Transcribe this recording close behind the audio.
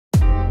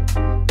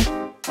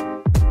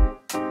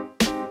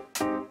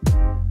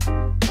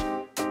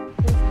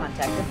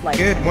flight.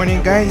 Good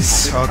morning,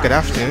 guys, or good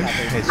afternoon.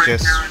 It's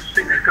just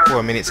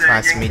 4 minutes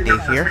past midday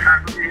here,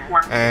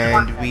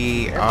 and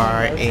we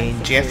are in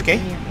JFK.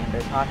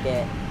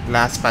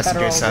 Last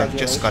passengers have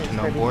just gotten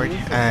on board,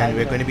 and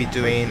we're going to be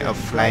doing a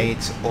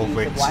flight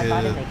over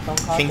to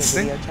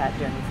Kingston,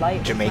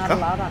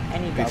 Jamaica,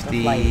 with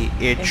the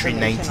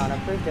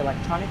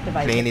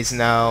A319. Plane is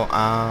now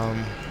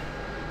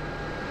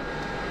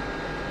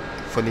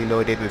fully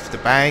loaded with the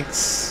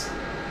bags.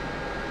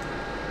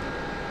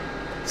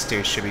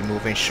 Stairs should be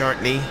moving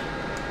shortly,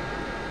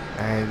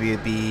 and we'll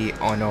be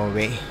on our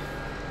way.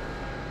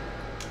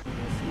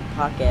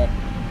 Pocket.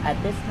 At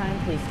this time,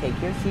 please take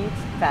your seats,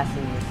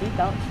 fasten your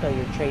seatbelt, stow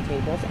your tray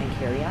tables, and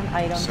carry-on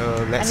items.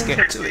 So let's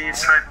get to it.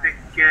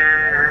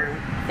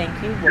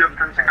 Thank you.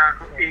 Lufthansa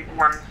Cargo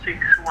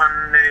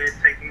 8161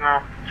 taking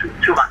off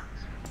to lines.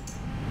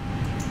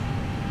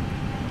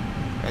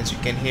 As you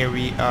can hear,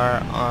 we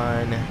are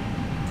on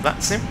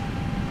VATSIM.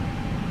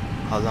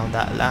 How long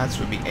that lasts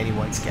will be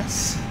anyone's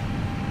guess.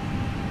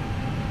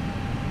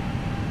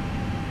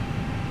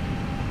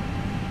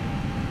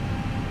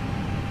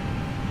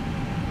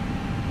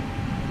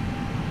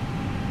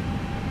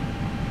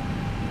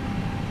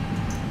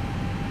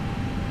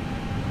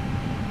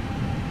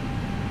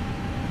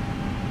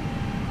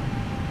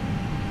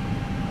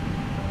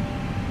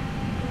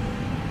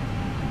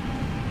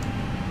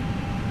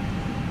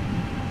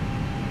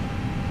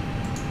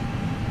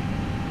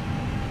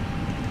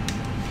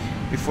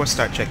 Before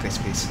start, checklist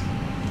please.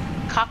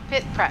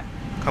 Cockpit prep.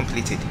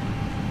 Completed.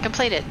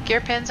 Completed.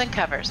 Gear pins and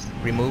covers.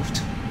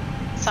 Removed.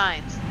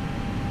 Signs.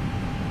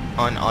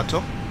 On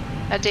auto.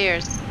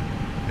 Adheres.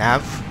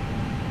 Nav.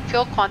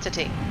 Fuel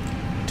quantity.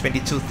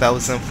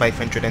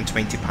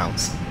 22,520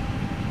 pounds.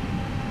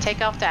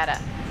 Takeoff data.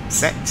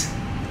 Set.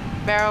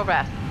 Barrel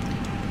ref.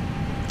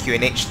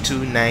 QNH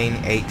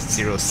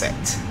 2980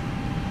 set.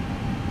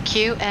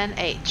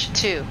 QNH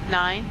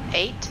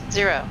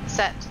 2980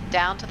 set.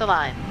 Down to the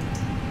line.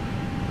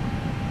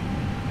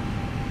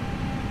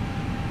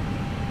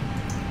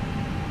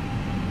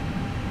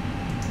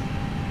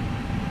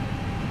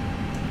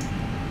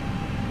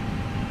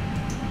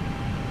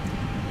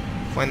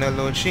 Final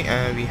load sheet,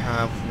 and we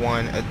have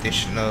one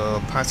additional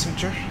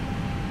passenger,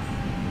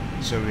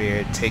 so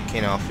we're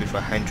taking off with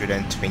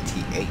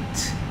 128.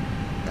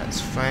 That's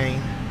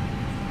fine.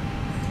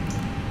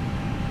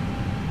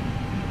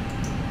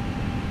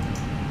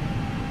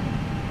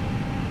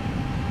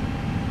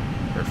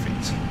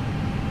 Perfect.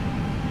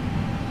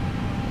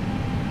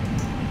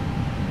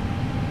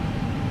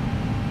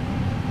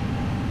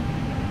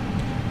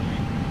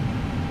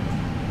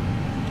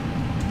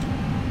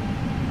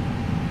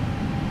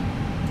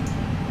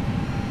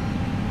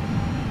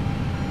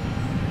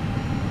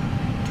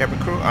 Cabin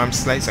crew, arm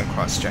slides and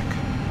cross check.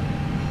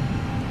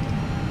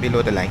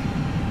 Below the line.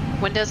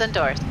 Windows and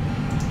doors.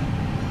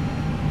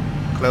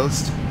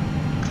 Closed.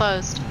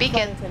 Closed.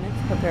 Beacon. Flight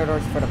attendants, prepare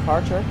doors for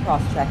departure.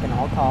 Cross check and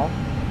all call.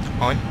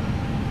 On.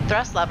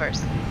 Thrust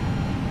levers.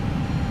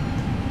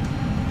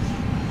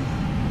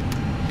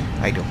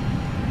 Idle.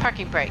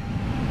 Parking brake.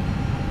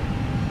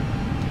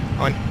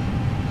 On.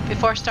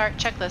 Before start,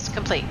 checklist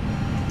complete.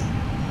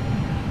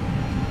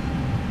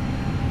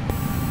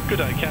 Good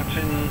day,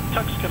 Captain.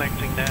 Tuck's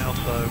connecting now,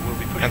 so we'll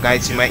be pushing. Now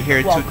guys, you might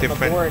hear two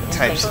different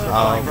types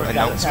of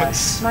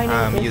announcements.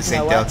 I'm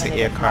using Delta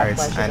Air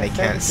cards, and I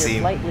can't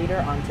seem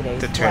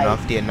to turn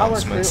off the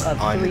announcements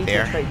on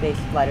there.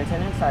 Detroit-based flight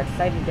attendants are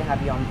excited to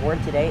have you on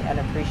board today and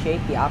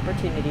appreciate the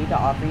opportunity to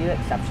offer you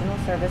exceptional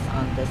service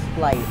on this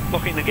flight.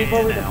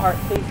 Before we depart,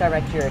 please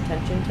direct your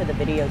attention to the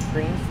video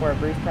screens for a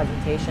brief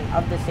presentation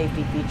of the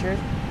safety features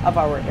of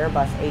our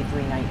Airbus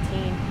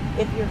A319.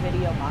 If your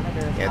video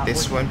monitor is not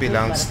this working, one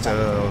belongs please let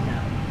us to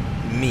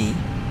know. me.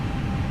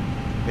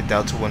 The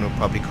Delta one will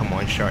probably come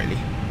on shortly.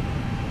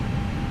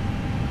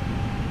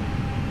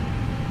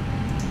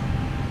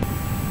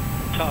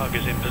 Targ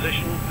is in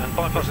position and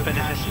bypass pin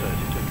is inserted.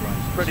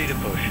 Ready to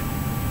push.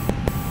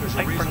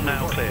 Apron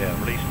now clear.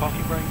 Release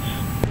parking brakes.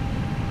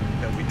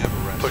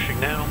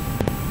 Pushing now.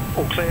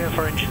 All clear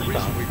for engine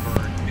start.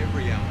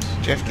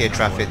 JFK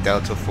traffic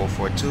Delta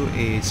 442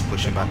 is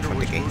pushing back from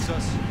the gate.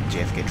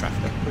 JFK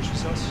traffic.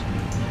 Pushes us.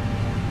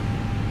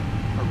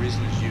 Our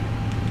reason is you.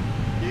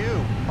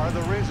 You are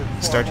the reason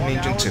for Starting our long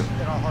engine hours 2.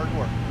 and our hard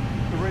work.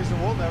 The reason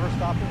we'll never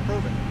stop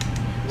improving.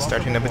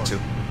 Starting number 2.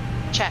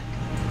 Check.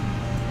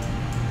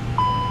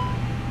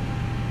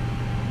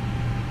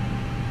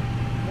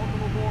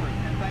 Welcome aboard,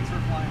 and thanks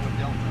for flying with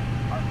Delta.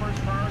 Our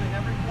first priority in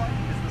every flight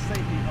is the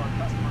safety of our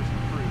customers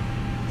and crew.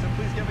 So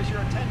please give us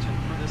your attention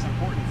for this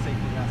important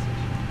safety message.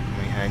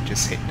 My hand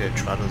just hit the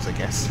throttles, I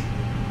guess.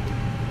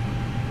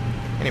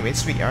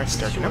 Anyways, we are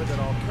starting up. Ensure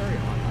that all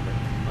carry-on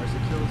items are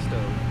securely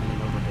stowed in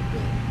an overhead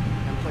bin,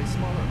 and place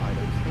smaller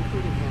items,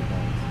 including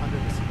handbags, under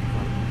the seat in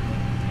front of you.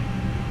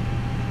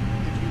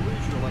 If you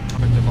lose your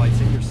electronic device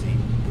in your seat,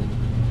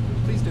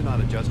 please do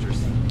not adjust your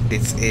seat.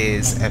 This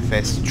is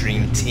FS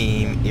Dream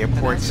Team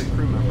Airport.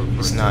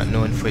 It's not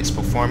known for its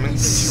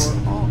performance.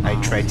 I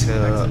try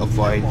to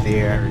avoid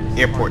their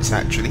airports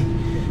actually,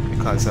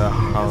 because of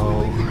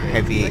how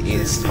heavy it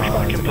is on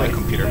my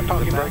computer.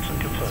 Parking brakes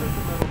and confirm. Insert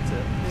the metal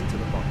tip into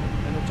the buckle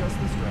and adjust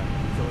the strap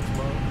so it's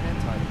low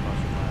and tight across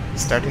your lap.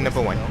 Starting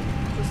number 1.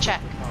 Check.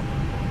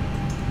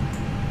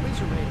 Please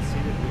remain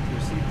seated with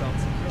your seatbelt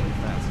securely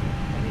fastened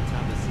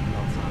anytime the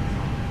seatbelt sign is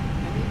on.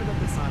 And even if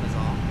the sign is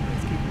off,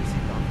 please keep your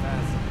seatbelt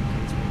fastened in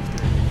case we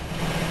experience.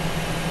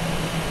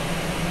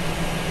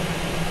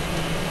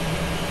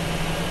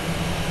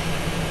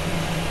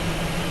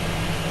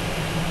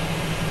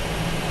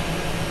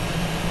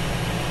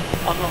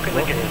 Unlocking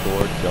the gate.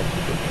 Aboard Delta.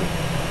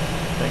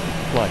 Thank you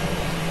for flying.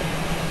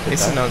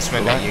 This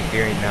announcement that you're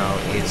hearing now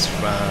is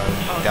from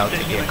Delta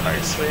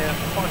Aircars,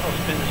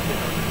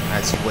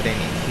 as you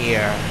wouldn't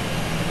hear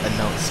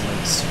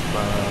announcements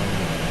from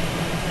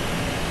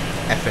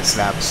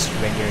FsLabs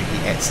when you're in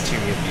the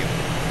exterior view.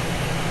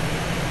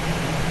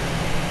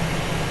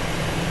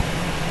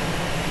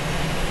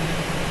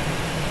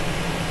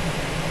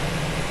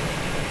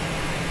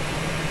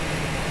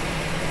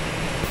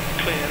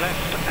 Clear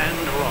left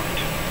and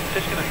right.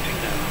 Disconnecting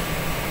now.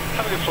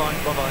 Have a good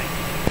flight. Bye-bye.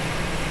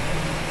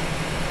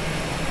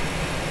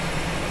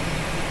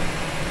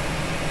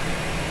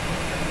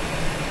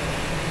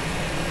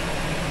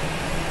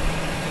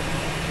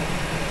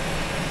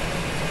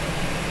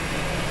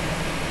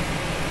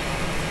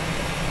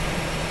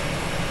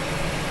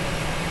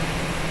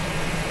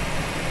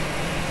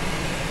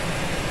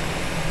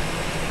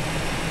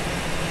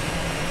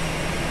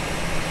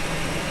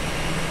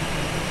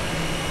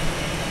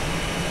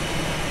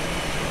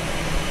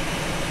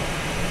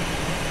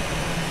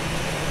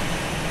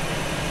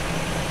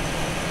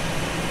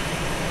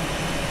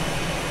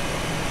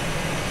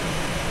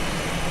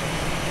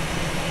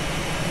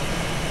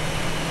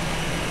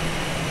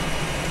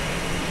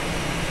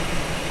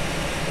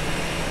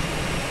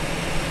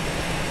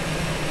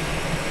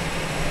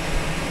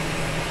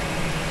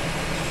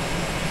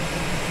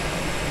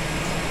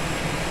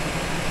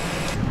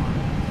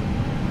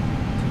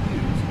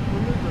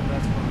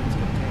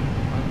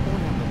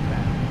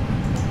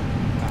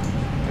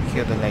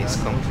 Secure the lights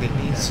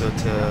completely so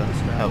to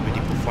help with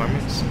the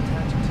performance.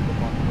 Attach it to the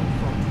buckle in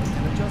front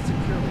and adjust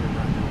securely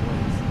around your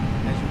waist.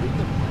 As you leave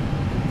the plane,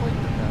 inflate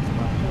the vest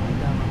by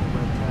pulling down on the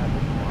red tab at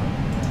the bottom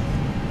of the vest,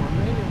 or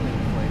manually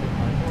inflate it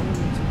by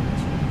pulling into the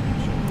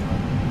shoulder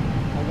button.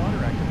 A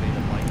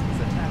water-activated light is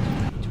attached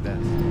to each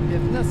vest.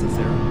 If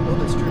necessary,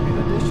 we'll distribute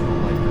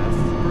additional light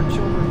vests for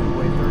children who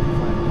weigh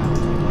 35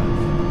 pounds or less.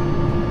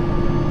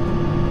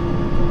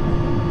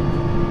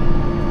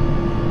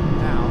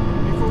 Now,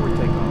 before we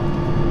take off,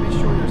 be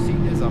sure your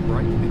seat is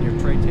upright and your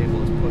tray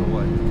table is put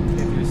away.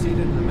 If you're seated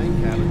in the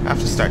main cabin, I have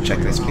to start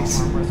checklist,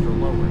 please.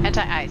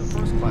 Anti-ice.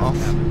 Off.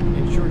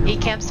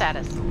 ECAM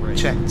status.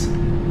 Checked.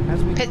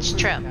 Pitch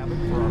trim.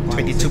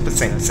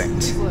 22%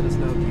 set.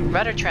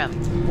 Rudder trim.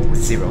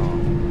 0.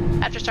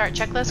 After start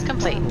checklist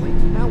complete.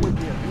 Now would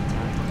be a good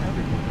time for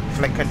everyone.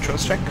 Flight control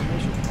check.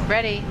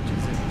 Ready.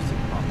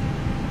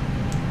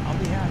 On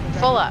behalf of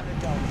Full up.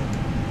 Delta,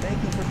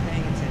 thank you for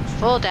paying attention.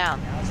 Full down.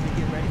 Now as we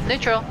get ready for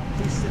Neutral. takeoff,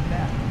 please sit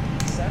back,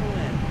 settle in,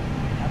 and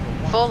have a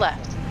wonderful Full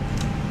left.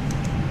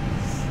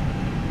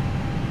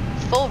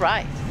 Full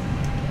right.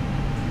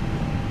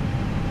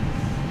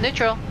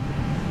 Neutral.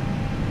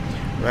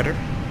 Rudder.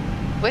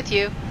 With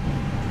you.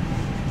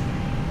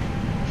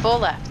 Full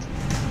left.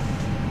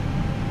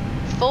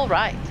 Full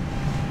right.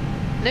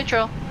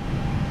 Neutral.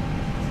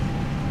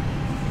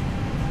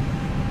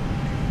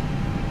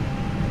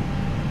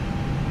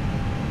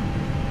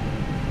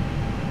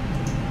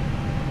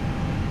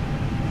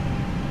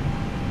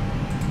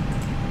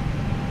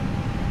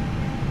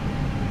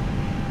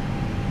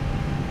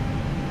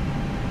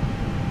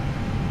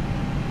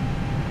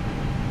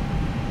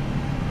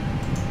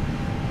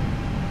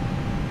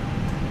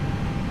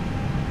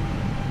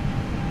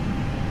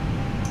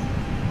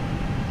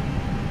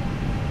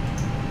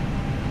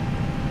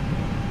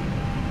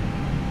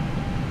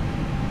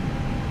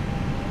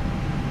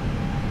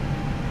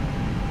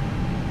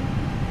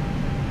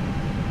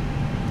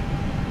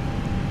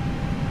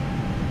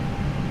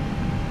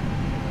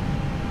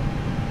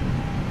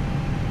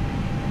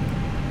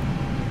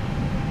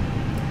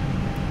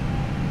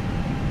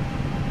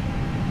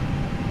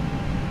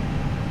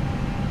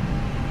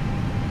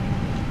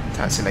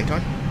 Taxi light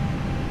on.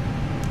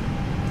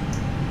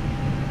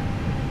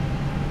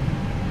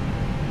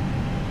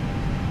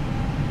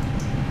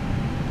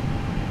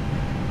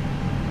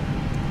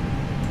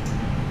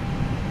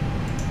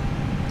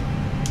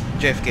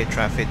 JFK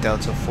traffic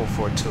Delta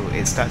 442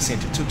 is taxiing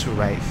to 22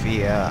 right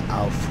via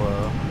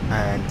Alpha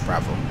and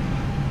Bravo.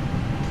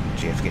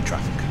 JFK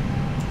traffic.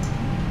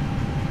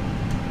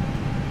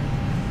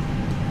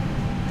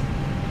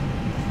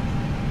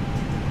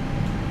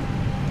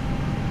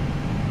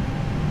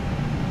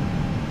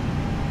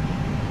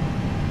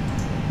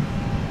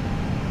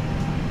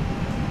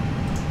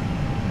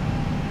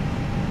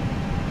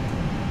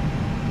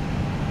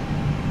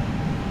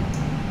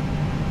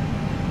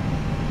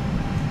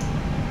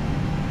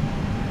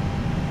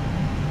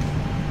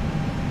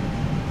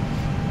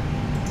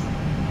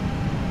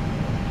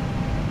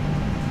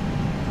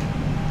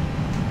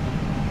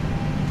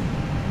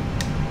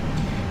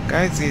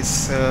 Guys,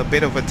 it's a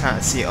bit of a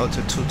taxi out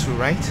to 22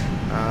 right.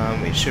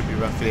 It should be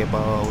roughly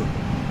about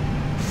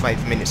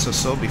 5 minutes or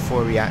so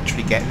before we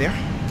actually get there.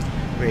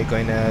 We're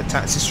going to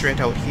taxi straight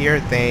out here,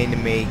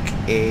 then make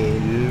a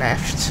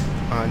left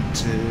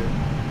onto,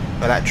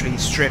 well, actually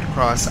straight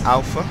across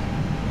Alpha,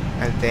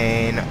 and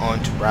then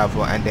onto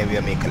Bravo, and then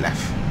we'll make a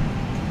left.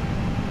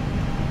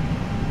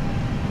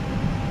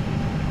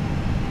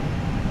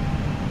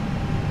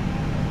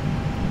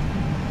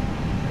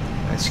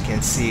 As you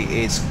can see,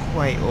 it's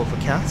quite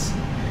overcast.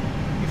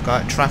 We've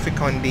got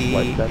traffic on the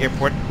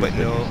airport, but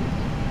no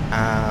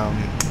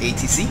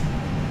ATC.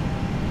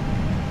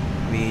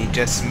 We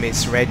just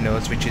missed Red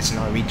Nose, which is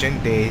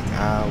Norwegian. They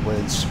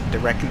was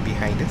directly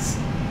behind us.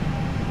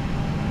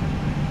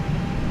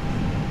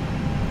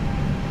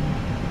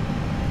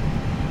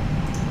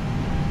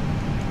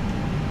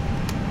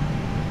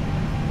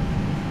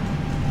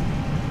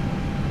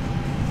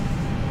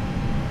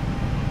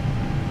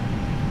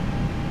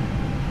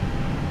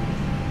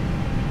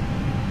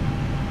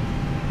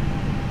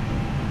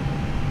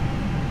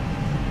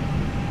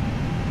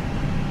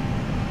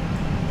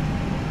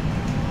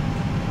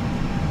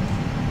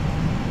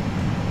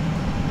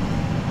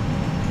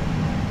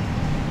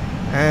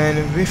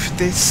 And with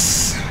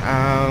this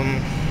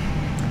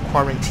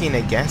quarantine,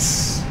 I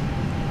guess,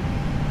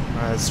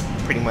 as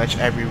pretty much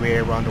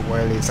everywhere around the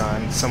world is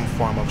on some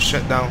form of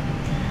shutdown,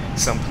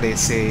 some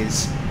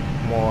places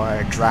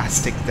more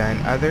drastic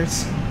than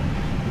others,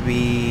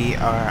 we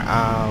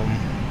are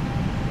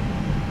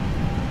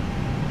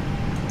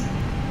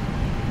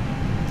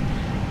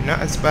not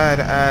as bad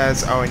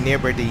as our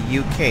neighbor, the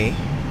UK.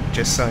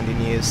 Just saw in the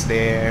news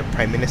their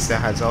Prime Minister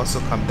has also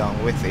come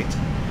down with it.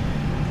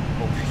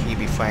 Hope he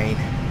be fine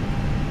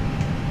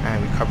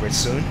and recover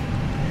soon.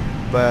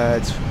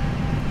 But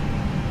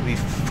we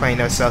find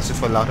ourselves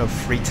with a lot of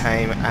free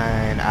time,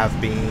 and I've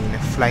been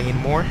flying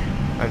more.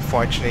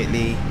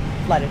 Unfortunately,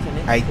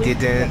 I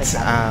didn't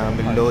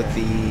load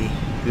the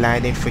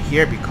landing for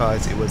here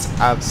because it was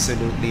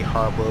absolutely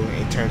horrible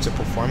in terms of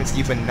performance.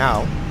 Even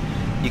now,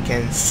 you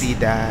can see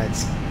that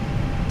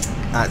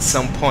at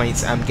some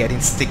points I'm getting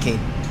sticky,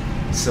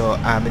 so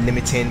I'm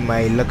limiting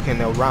my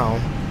looking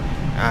around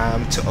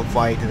to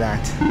avoid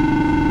that.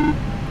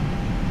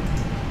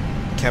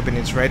 Cabin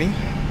is ready.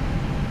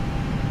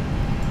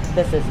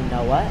 This is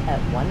Noah at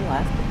 1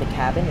 left. The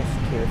cabin is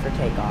secure for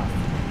takeoff.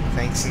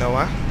 Thanks,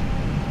 Noah.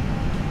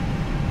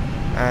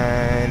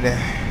 And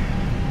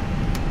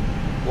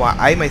what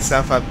I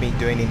myself have been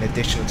doing in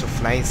addition to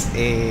flights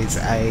is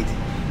I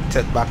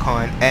took back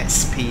on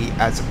XP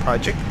as a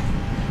project.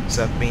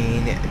 So I've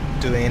been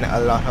doing a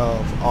lot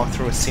of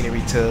all-through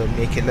scenery to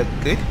make it look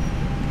good.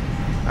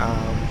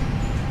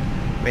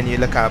 When you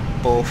look at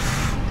both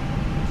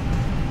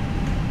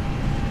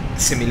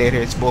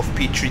simulators, both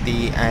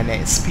P3D and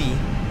XP,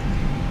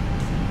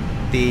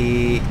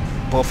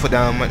 both of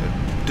them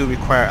do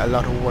require a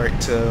lot of work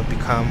to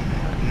become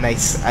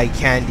nice eye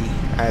candy,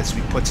 as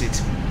we put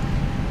it.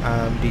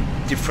 The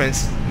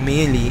difference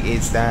mainly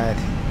is that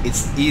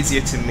it's easier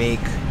to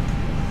make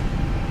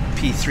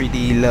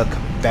P3D look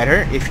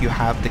better if you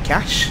have the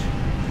cash,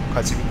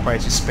 because it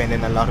requires you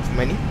spending a lot of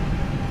money,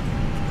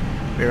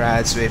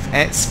 whereas with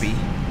XP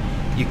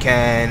you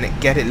can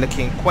get it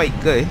looking quite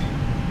good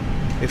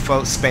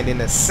without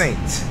spending a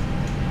cent.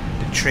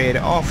 The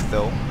trade-off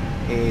though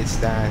is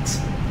that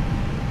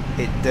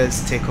it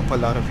does take up a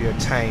lot of your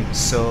time.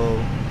 So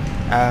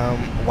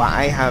what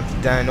I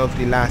have done over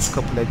the last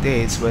couple of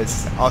days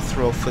was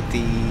all-through for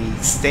the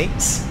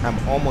stakes. I'm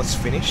almost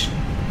finished,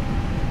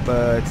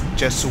 but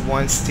just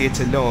one state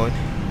alone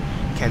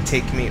can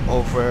take me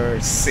over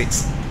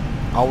 6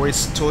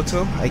 hours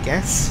total, I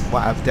guess.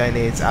 What I've done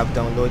is I've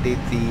downloaded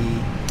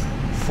the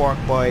Fork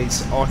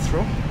Boys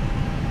all-through,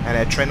 and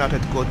I try not to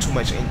go too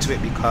much into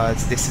it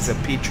because this is a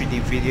P3D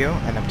video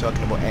and I'm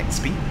talking about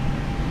XP.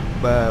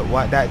 But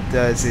what that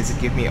does is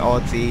give me all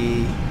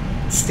the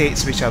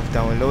states which I've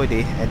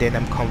downloaded, and then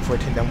I'm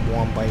converting them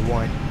one by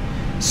one.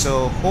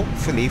 So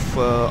hopefully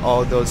for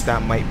all those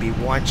that might be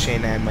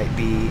watching and might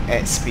be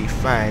XP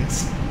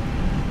fans,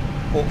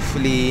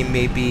 hopefully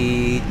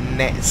maybe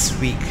next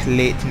week,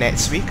 late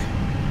next week,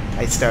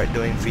 I start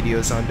doing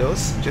videos on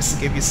those, just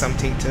to give you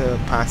something to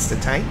pass the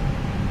time.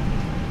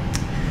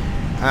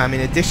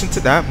 In addition to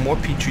that, more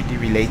P3D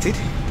related,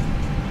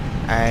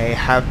 I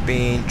have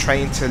been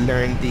trying to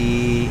learn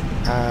the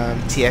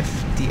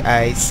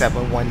TFDI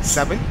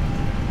 717,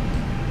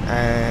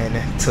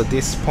 and till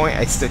this point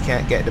I still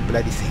can't get the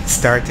bloody thing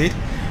started,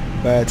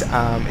 but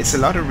it's a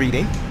lot of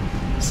reading,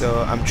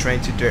 so I'm trying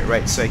to do it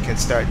right so I can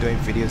start doing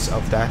videos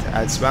of that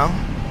as well.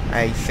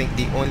 I think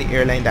the only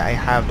airline that I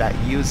have that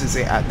uses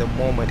it at the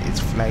moment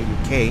is Fly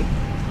UK,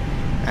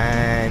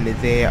 and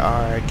they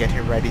are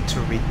getting ready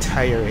to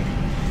retire it.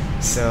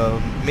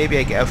 So maybe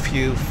I get a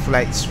few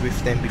flights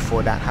with them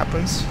before that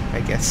happens. I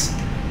guess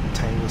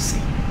time will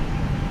see.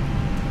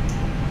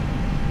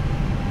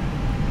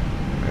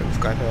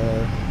 We've got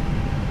a...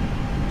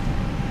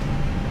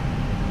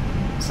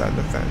 Is that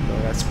the thing?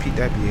 No, that's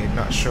PW.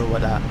 Not sure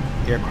what that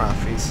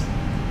aircraft is.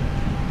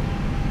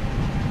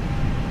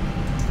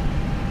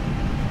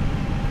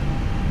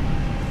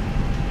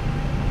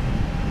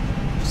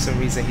 some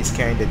reason he's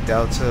carrying the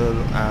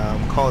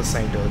Delta call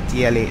sign though.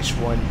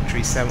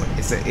 DLH137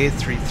 is an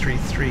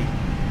A333,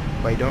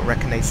 but I don't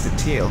recognize the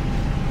tail.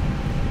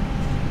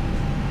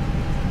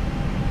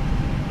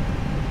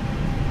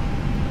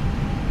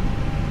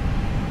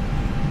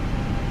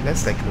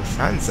 That's like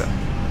Lufthansa.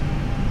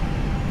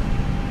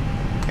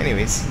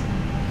 Anyways,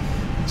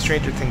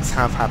 stranger things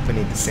have happened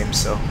in the sim,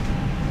 so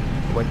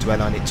I won't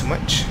dwell on it too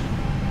much.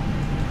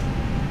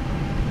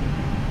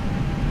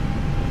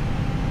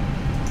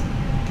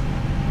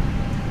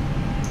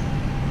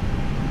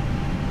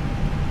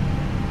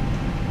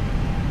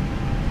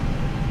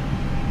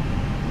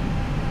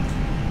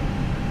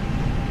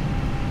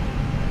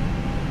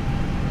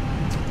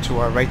 To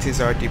our right is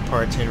our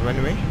departing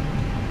runway.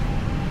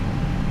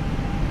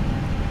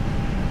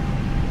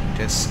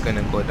 Just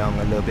gonna go down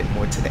a little bit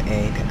more to the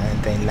end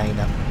and then line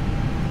up.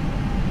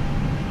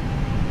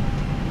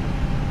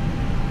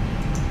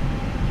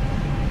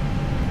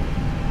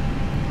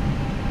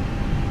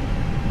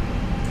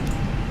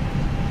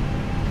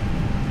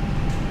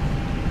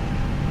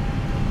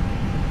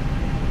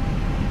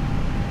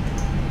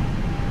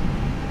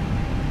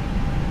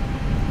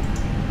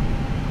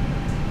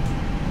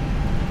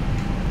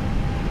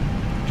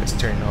 Just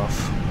turn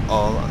off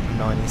all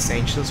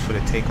non-essentials for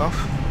the takeoff,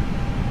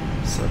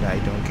 so that I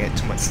don't get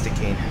too much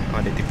sticking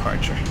on the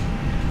departure.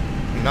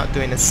 I'm not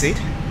doing a sit,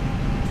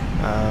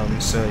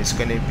 so it's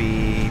going to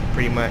be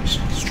pretty much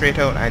straight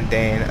out and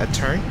then a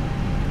turn.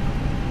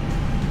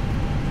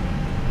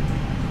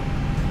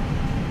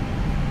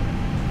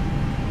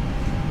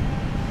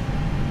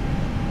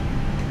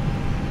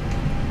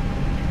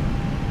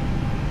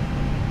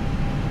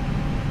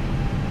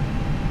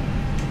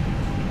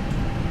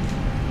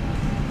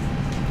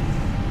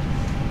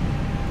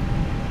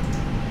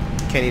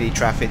 Kennedy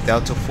traffic,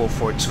 Delta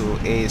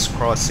 442 is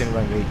crossing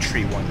runway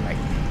 31 right.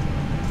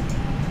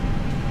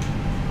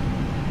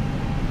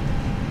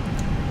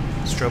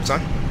 Strobes on.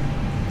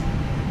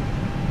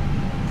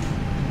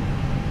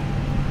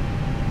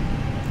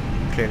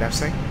 Clear left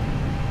side.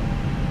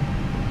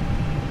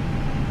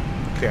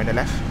 Clear on the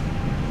left.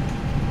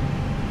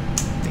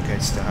 I think I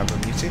still have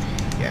it muted.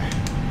 Yeah.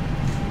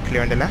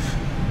 Clear on the left.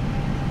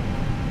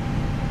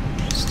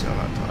 Still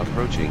not talking.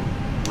 Approaching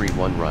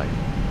 31 right.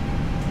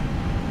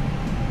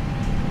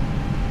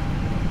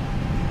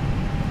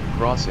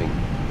 Crossing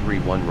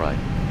 31 right.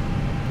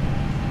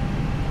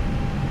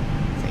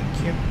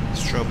 Thank you.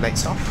 Strobe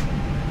lights off.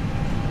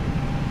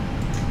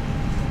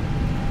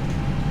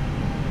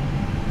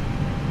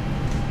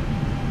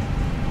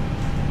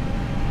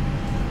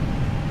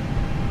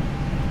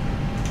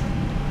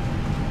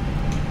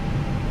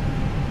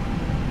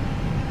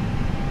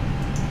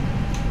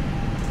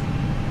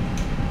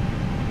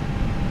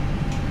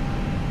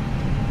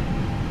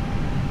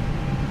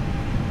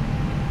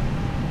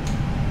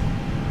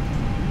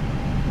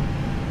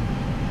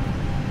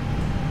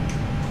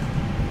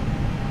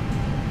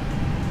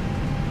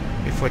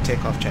 For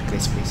takeoff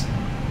checklist, please.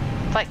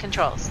 Flight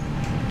controls.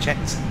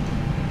 Checked.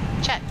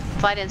 Check.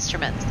 Flight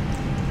instruments.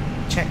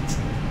 Checked.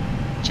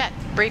 Check.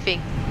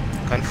 Briefing.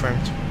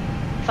 Confirmed.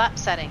 Flap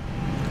setting.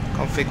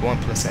 Config 1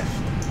 plus F.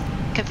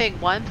 Config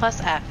 1 plus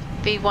F.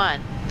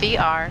 V1,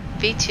 VR,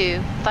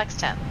 V2, flex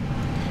temp.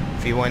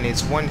 V1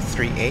 is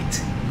 138.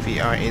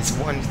 VR is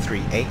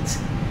 138.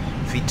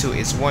 V2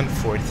 is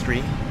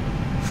 143.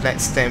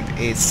 Flex temp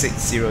is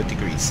 60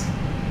 degrees.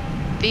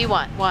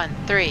 V1,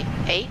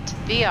 138,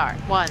 VR,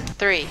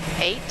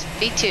 138,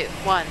 V2,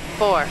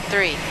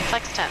 143,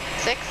 flex temp,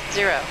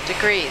 60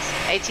 degrees,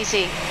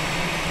 ATC.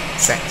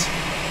 Set.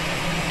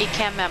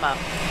 ECAM memo.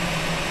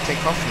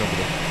 Take off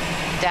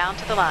nobody. Down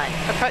to the line.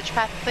 Approach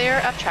path clear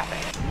of traffic.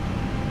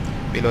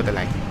 Below the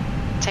line.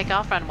 Take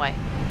off runway.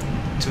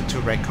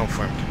 22 right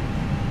confirmed.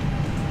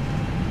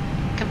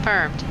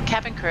 Confirmed.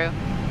 Cabin crew.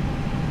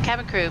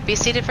 Cabin crew, be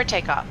seated for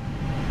takeoff.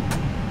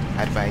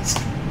 Advised.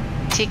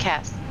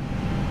 TCAS.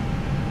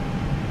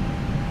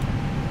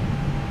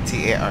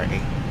 TARA.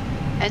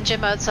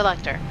 Engine mode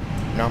selector.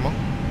 Normal.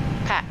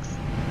 PAX.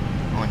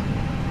 On.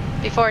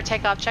 Before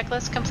takeoff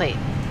checklist complete.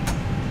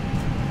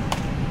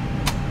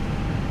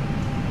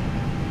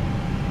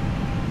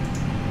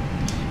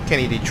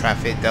 Kennedy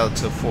traffic,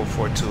 Delta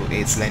 442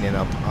 is lining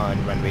up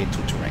on runway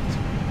 22 right.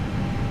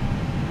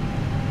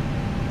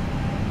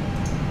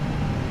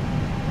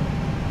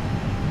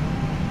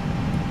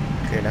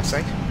 Clear left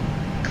side.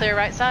 Clear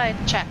right side.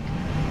 Check.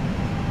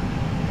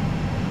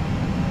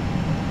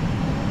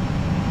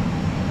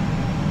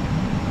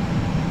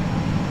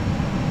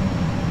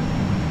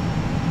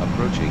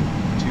 Approaching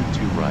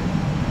 22 right.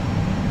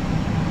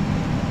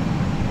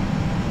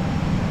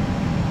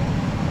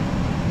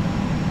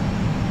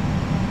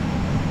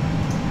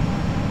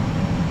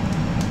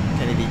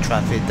 Kennedy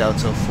traffic,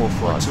 Delta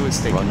 442 is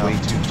taking runway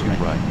off 22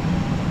 right.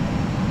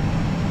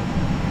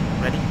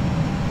 Ready?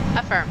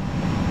 Affirm.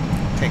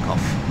 Take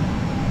off.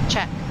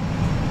 Check.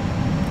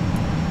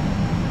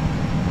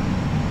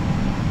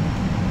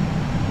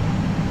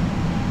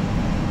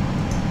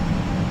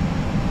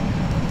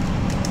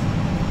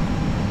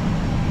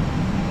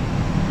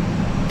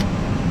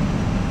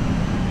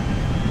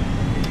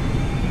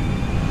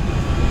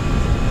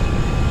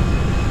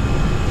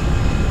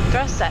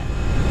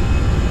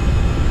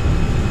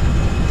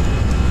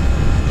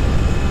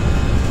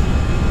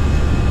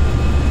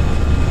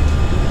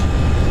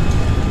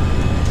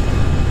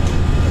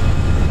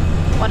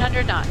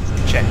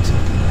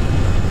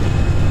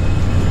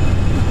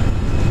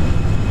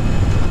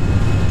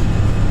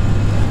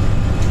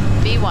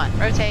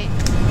 Rotate.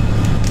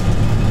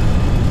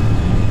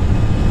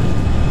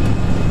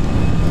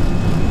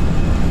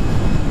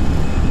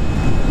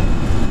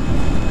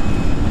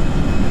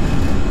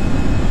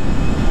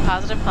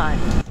 Positive climb.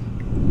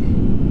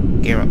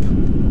 Gear up.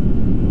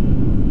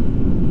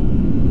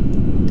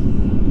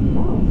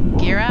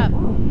 Gear up.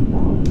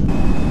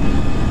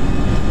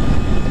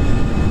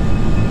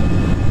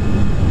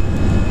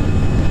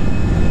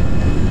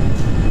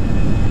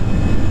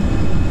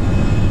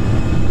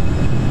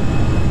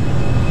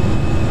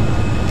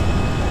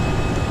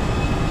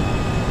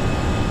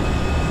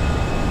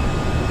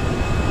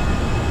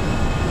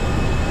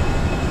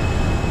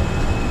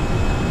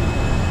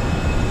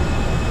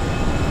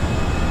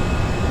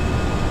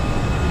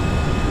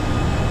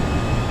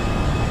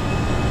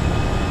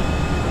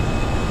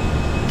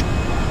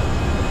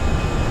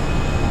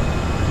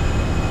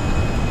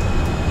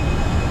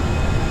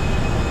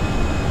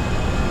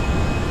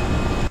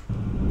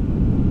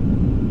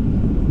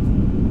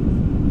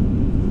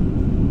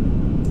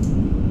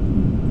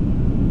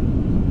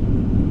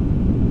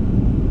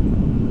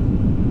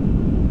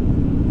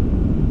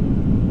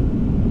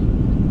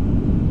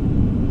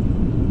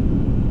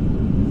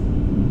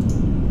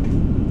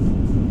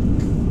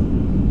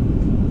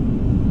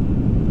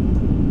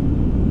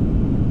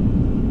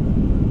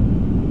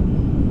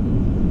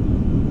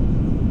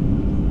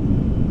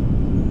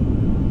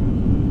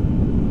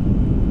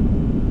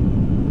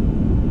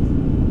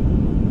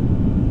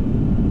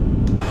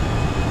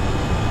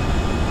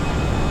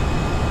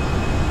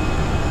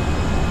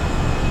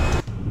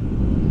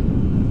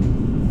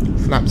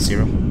 Flap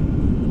 0.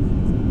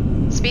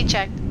 Speed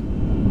checked.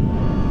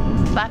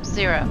 Flap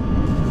 0.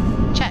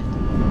 Checked.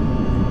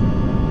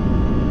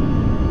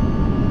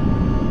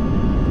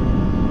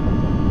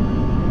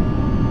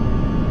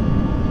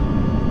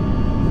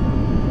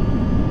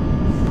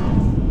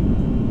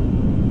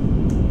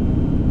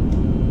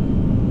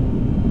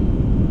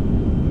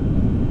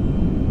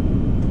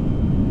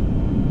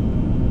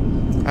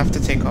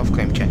 After takeoff,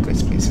 climb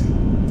checklist, please.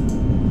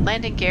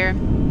 Landing gear.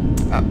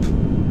 Up.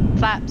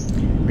 Flaps.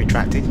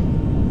 Retracted.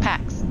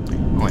 Packs.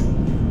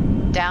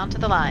 On. Down to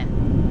the line.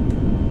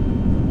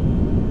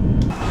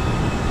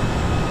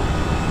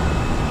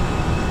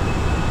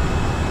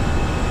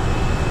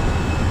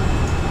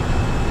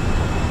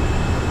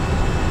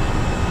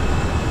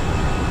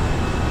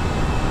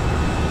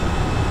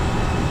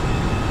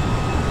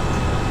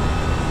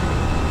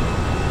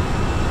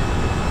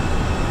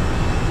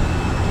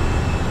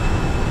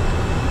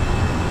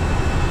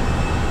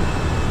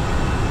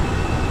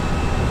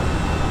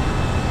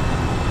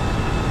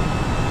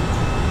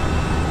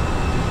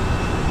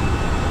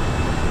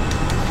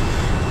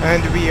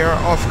 And we are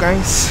off,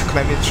 guys,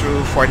 climbing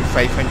through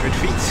 4,500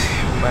 feet.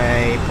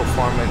 My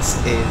performance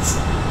is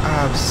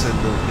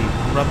absolutely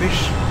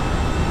rubbish.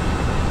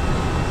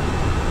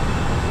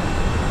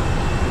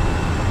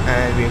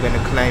 And we're going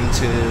to climb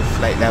to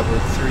flight level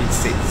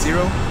 360.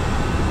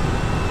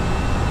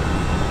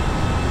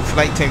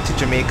 Flight time to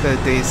Jamaica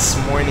this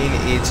morning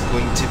is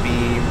going to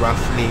be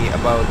roughly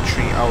about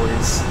 3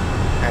 hours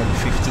and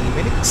 15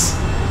 minutes.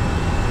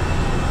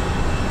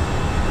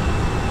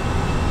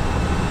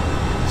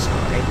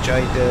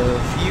 Enjoy the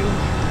view,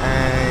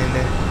 and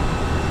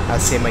I'll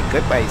say my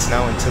goodbyes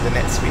now until the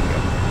next video.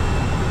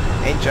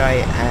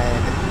 Enjoy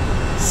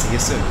and see you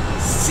soon.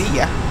 See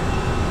ya.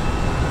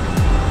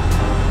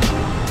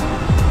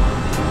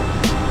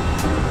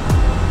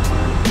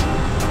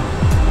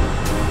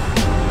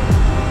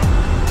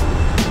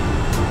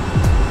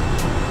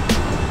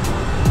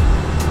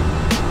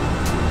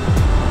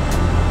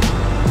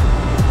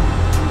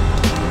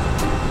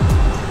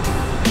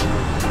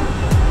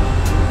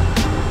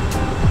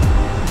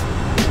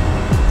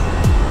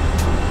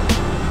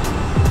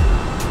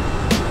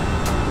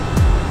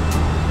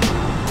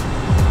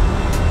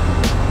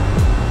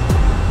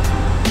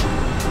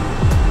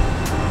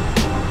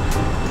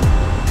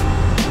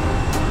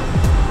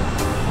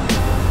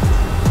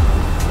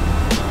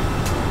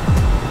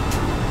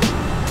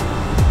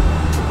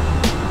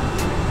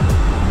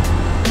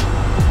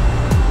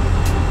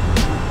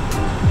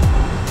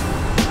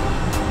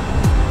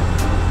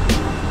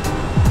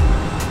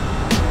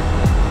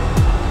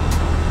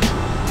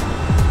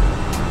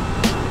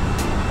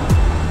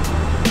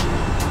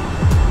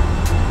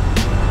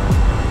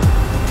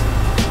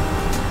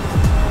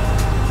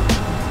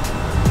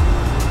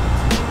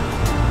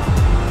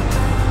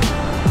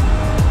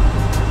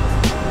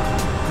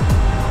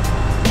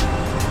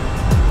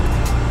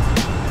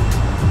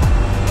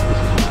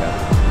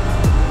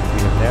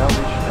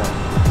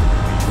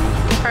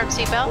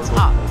 Seatbelts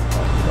off.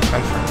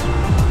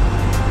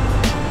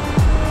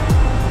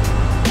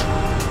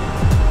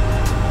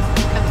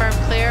 Confirm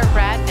clear,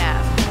 rad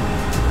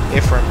nav.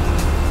 Affirm.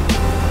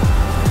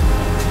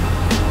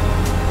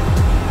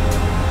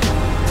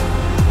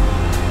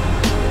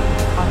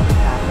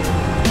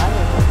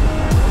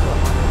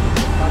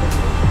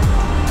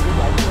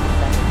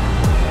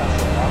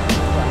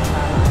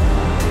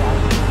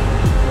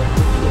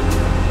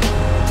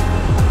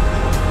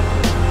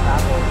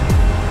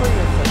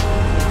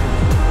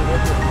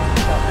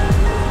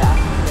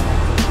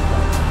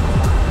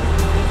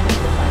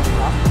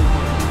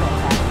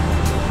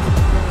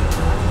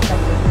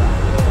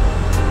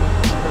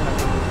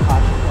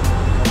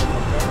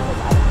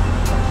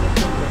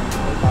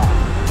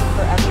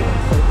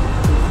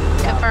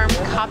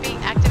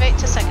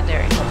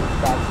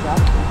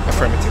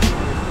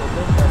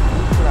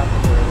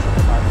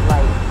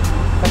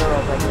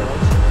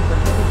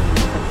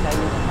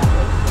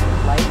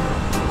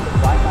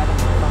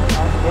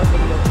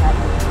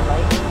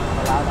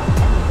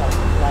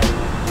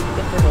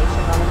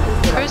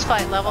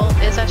 flight level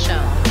is as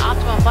shown.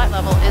 Optimum flight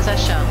level is as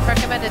shown.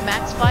 Recommended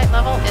max flight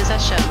level is as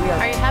shown.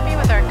 Are you happy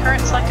with our current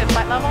selected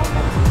flight level?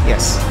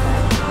 Yes.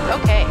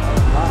 Okay.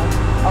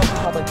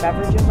 Alcoholic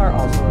beverages are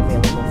also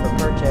available for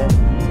purchase.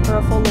 For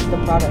a full list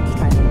of products,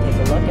 kindly take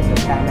a look at the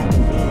Sky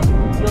magazine.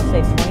 You'll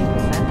save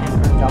 20%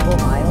 and earn double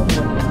miles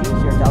when you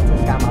use your Delta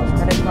SkyMiles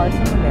credit card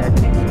from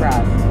American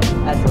Express.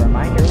 As a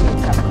reminder, we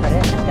accept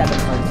credit and debit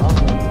cards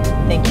only.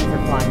 Thank you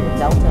for flying with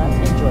Delta.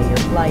 Enjoy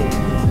your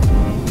flight.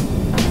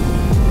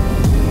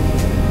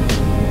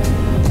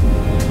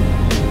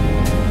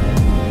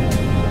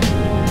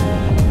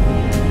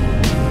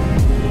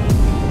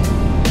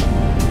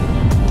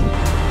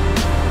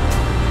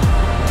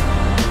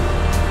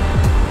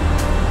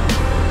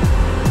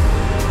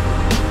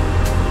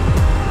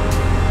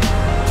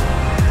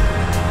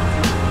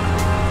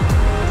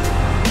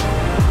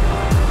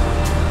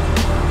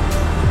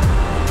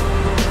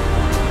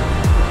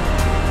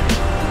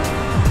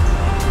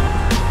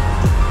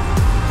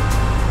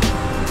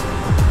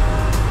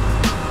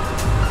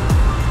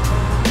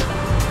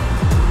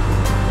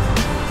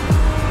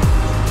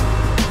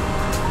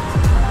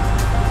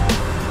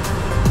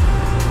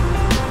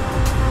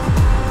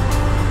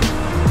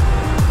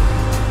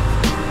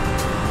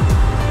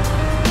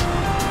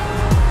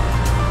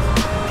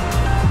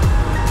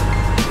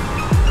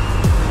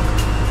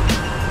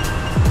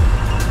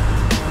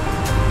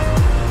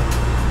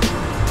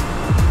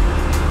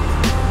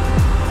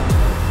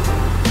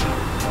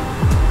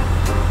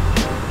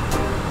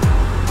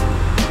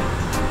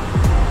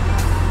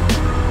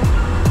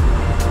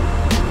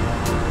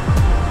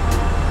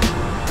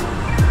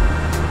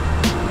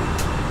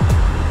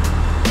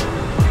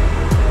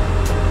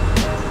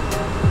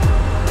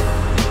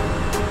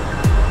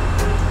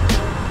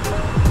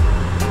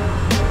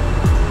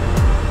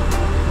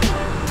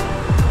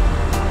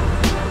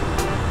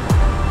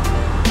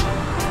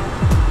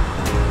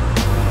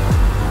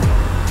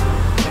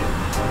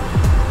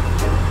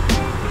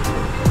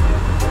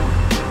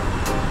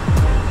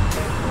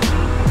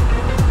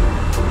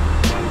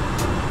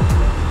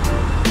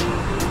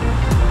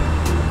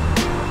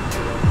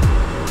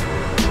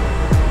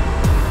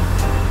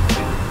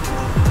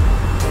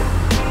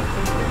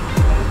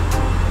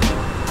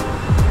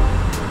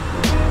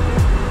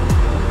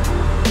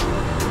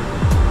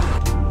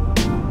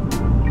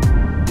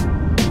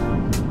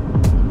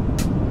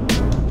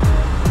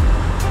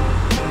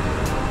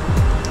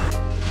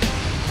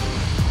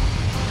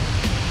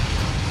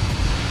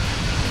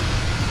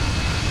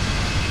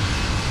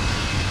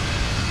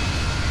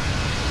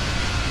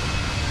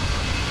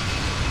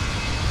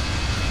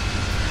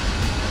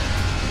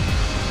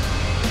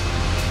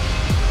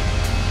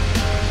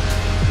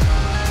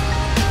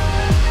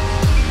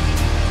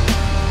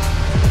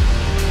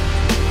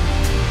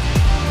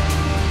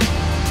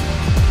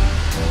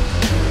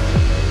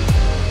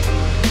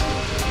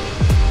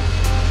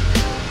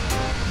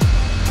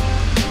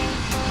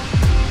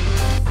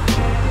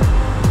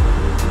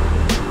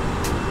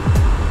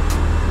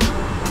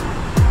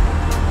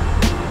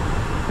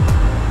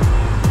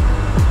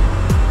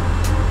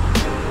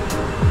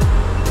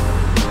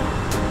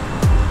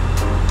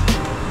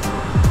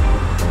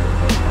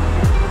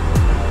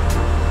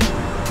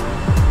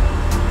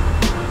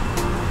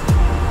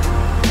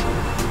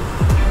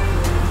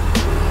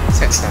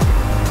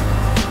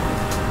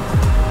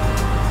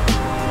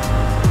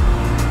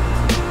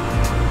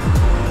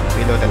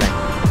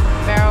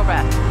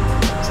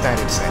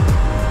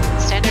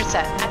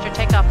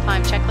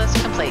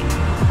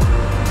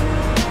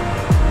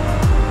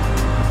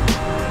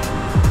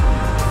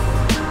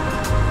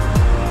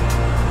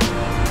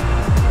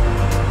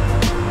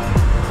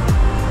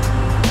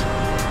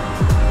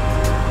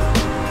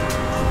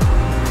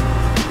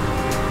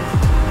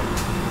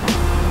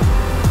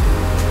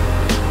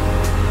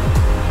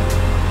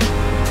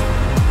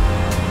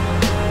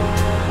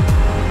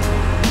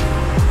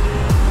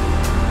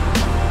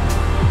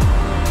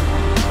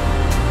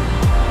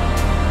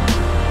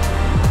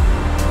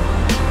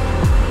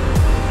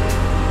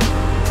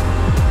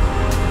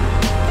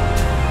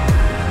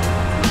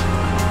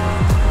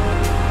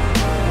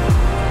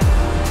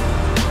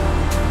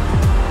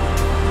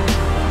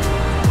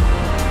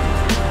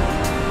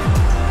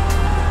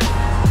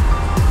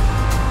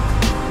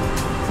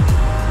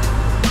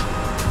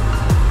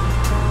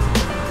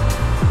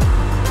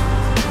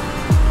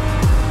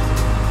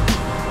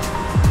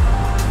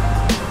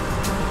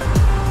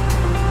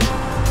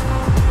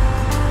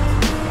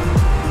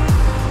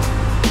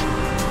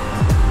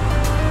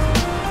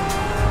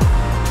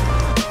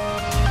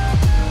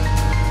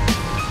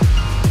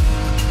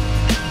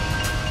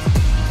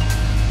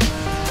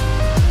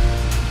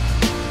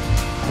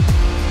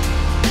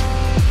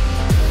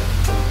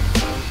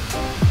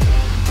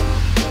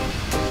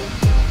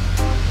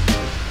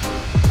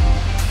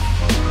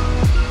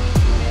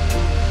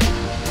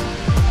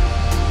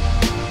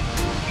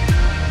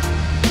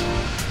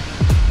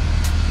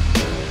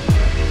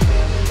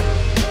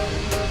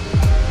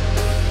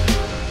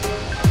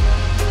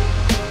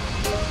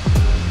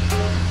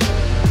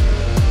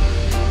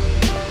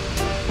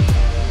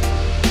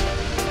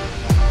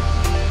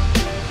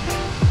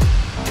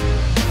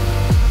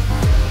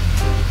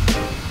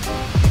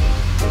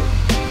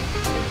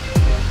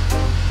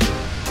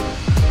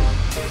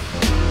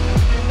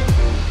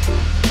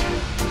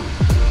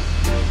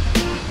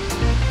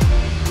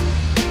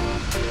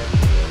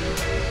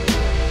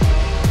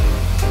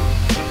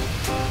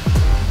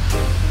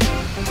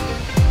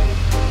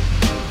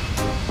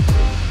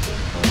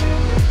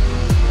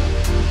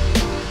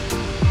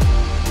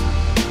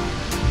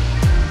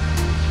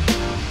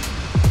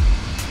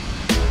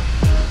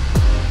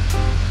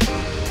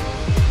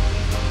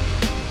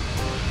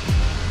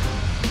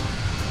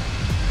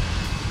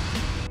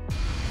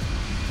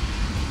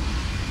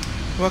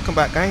 Welcome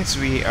back, guys.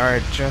 We are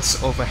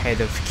just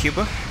overhead of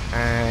Cuba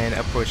and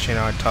approaching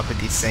our top of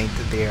descent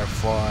there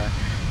for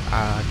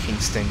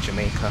Kingston,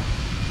 Jamaica.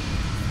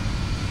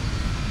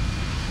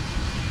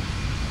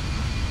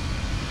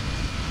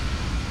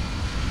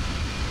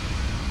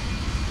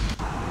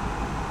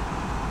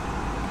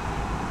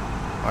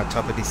 Our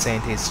top of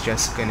descent is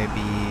just going to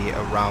be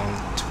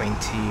around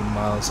 20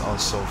 miles or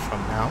so from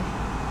now.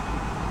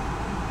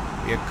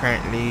 We are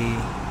currently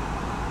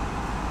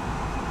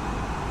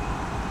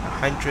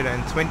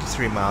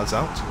 123 miles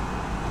out,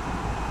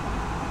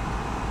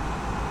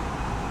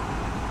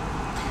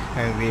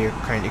 and we are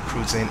currently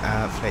cruising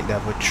at flight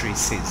level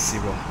 360.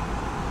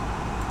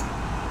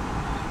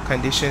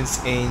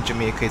 Conditions in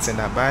Jamaica isn't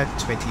that bad,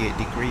 28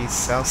 degrees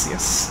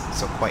Celsius,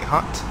 so quite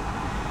hot,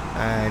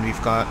 and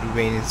we've got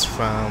winds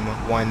from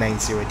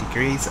 190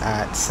 degrees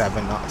at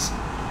 7 knots.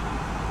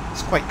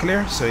 It's quite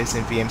clear, so it's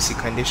in VMC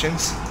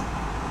conditions.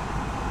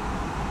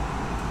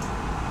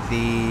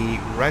 The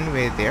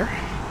runway there,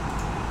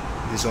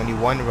 there's only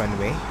one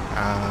runway,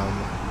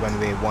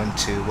 runway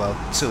 12, well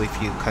 2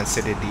 if you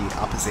consider the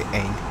opposite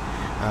end.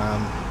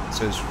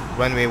 So it's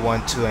runway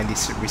 12 and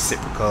it's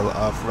reciprocal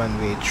of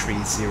runway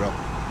 30.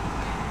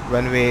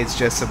 Runway is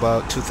just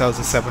about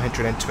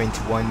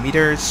 2,721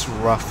 meters,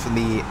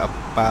 roughly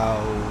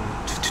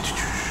about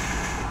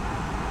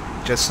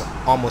just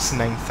almost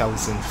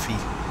 9,000 feet.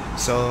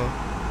 So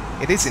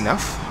it is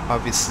enough.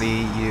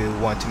 Obviously you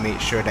want to make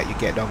sure that you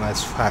get down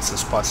as fast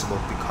as possible,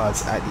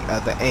 because at the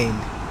other end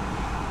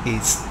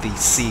is the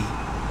sea,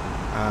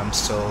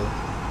 so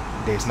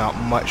there's not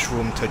much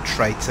room to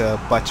try to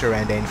butter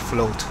and then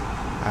float,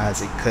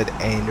 as it could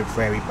end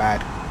very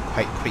bad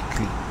quite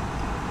quickly.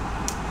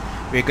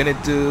 We're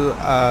gonna do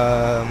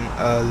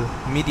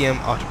a medium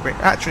auto brake.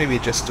 Actually we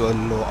just do a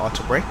low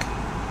auto brake,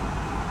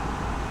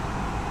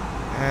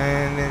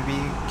 and then we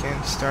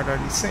can start our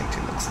descent,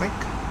 it looks like.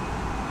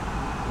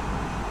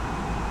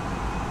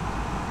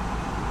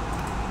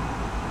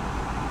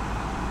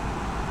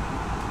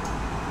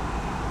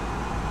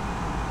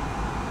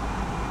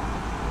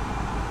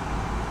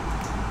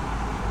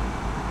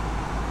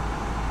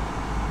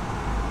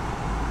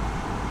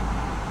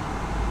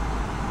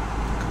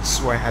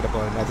 I had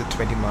about another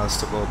 20 miles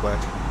to go, but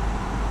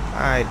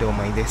I don't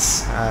mind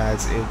this,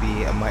 as it'll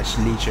be a much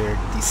leisure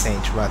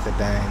descent rather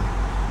than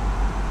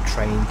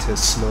trying to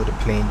slow the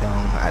plane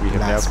down at the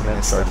last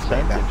minute, stuff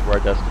like that. Into our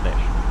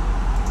destination.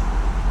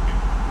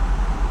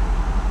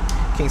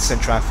 Kingston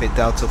traffic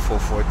Delta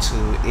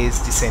 442 is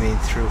descending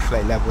through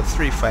flight level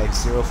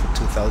 350 for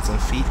 2,000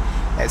 feet.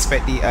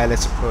 Expect the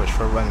ILS approach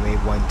for runway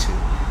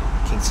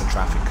 12, Kingston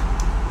traffic.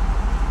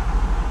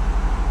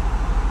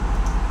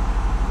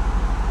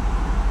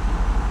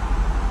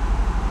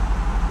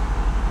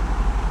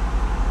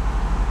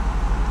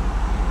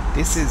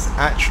 This is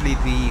actually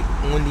the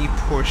only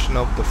portion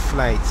of the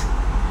flight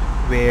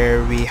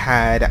where we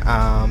had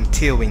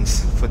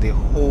tailwinds for the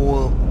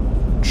whole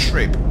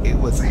trip. It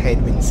was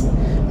headwinds.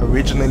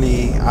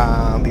 Originally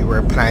we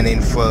were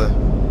planning for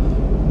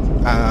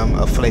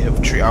a flight of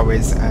 3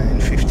 hours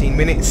and 15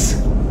 minutes,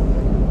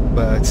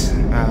 but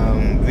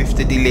with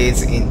the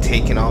delays in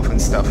taking off and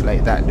stuff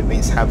like that, the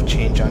winds have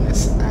changed on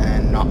us,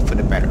 and not for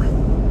the better.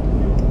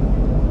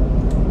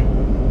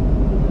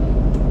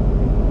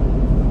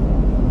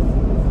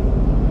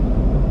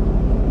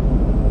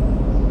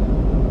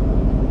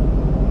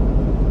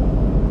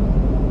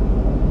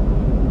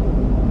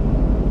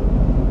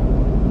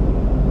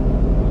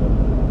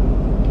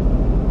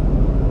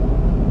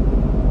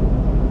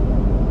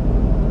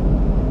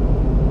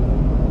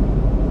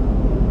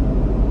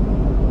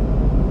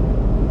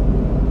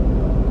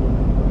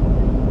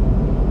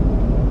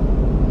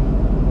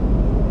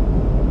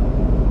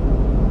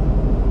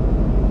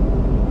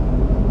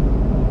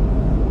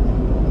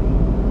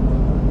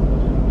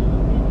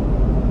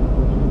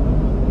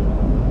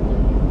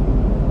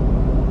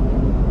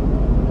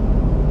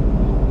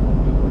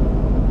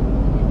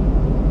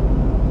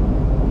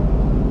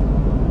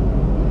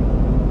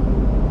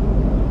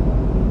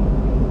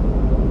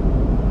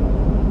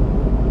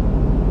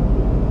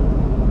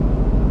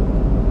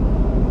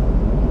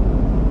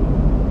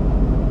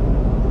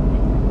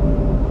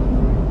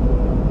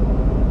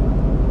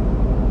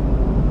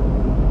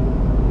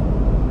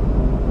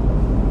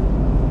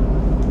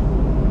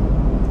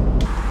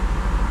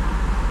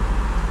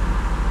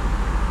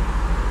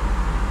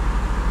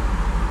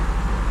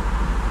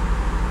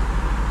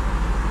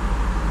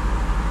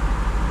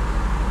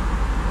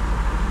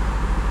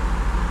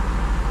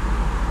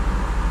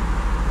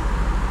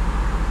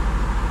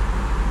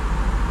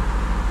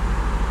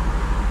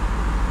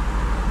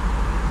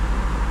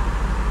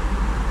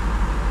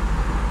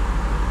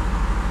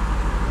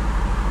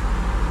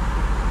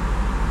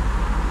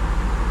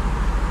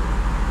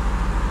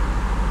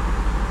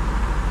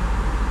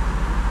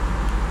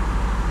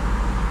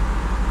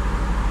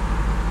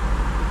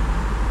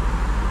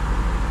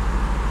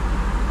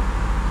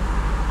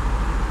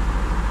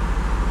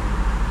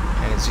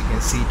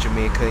 See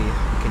Jamaica, you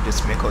can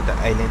just make out the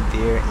island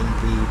there in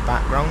the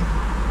background,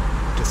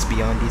 just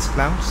beyond these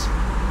clouds.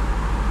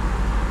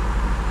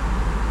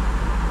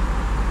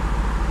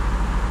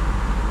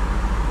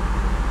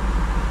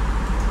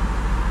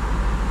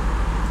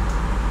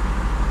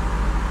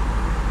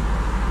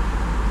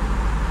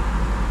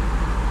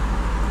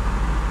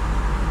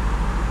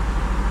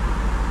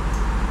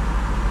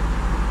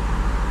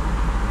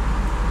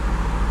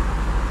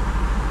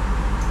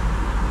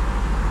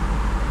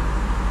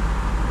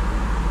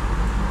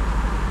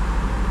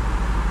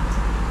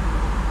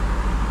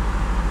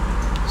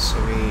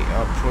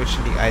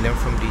 approaching the island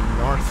from the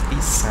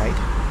northeast side.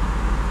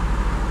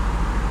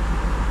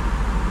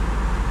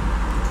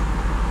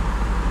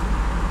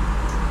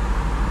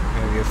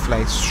 And we'll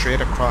fly straight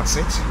across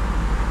it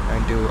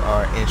and do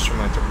our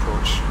instrument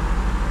approach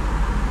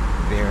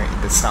there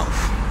in the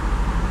south.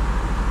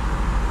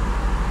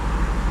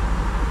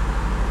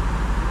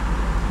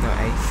 Now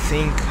I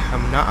think,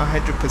 I'm not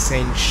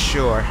 100%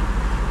 sure,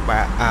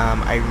 but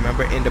I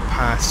remember in the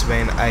past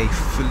when I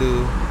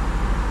flew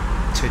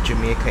to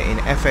Jamaica in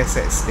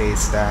FSX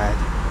days that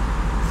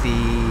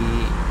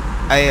the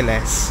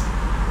ILS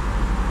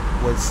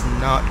was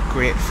not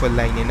great for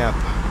lining up.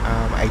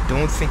 I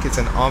don't think it's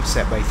an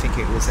offset, but I think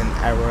it was an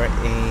error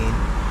in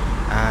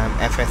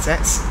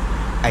FSX.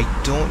 I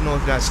don't know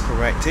if that's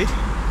corrected.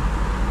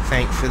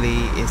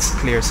 Thankfully it's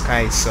clear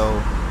sky, so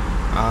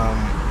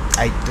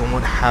I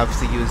don't have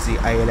to use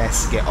the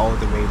ILS to get all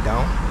the way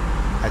down.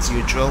 As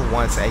usual,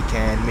 once I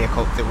can make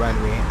out the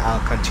runway,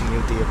 I'll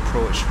continue the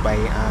approach by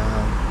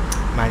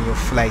manual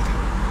flight.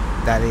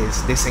 That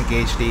is,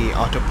 disengage the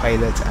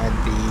autopilot and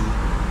the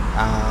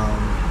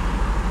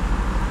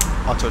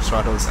auto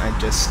throttles and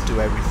just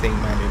do everything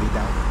manually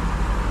down.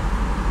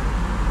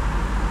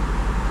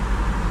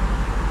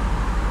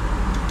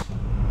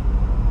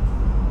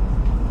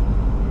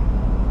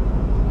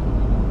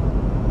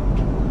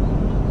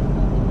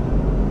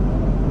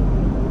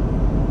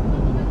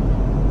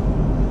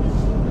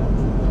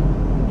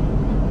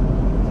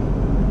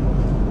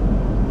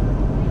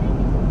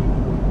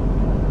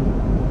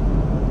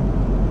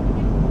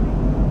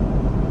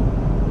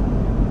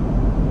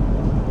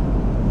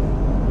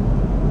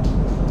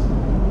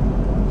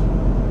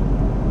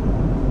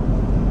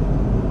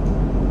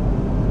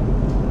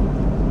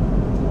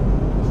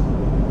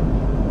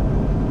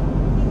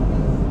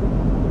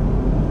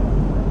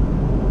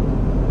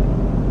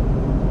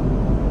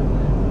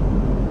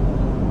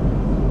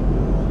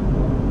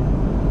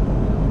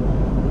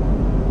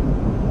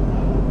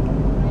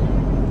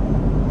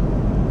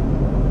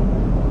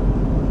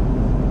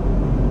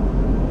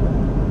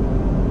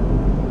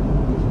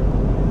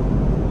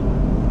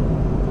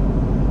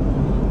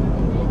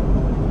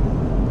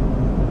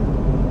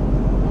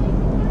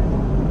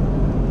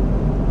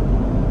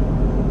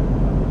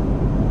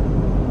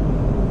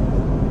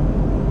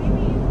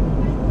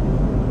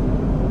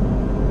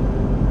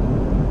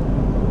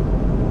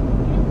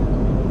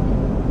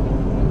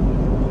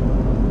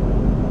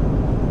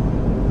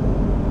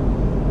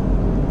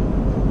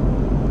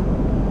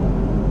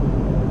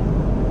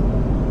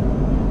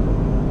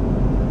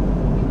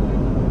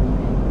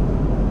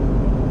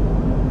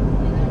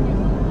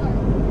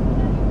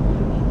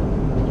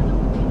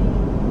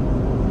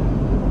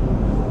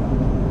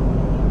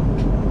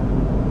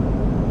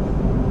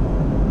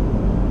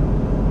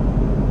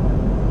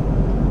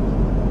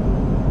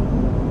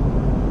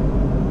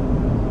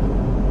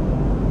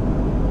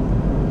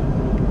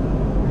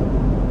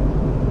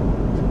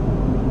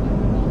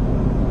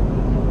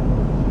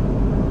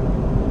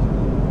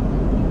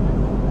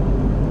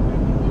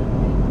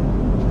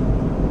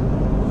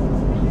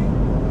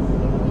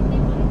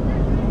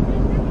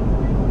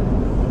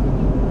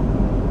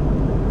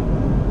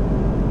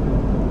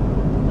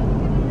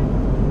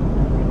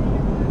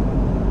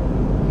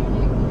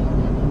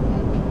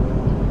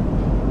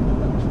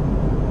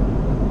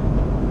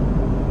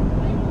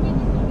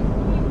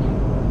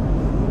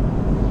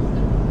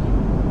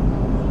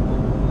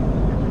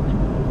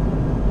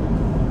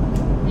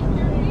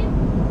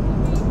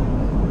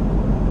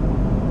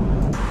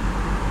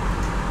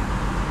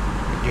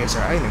 Here's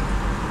our island.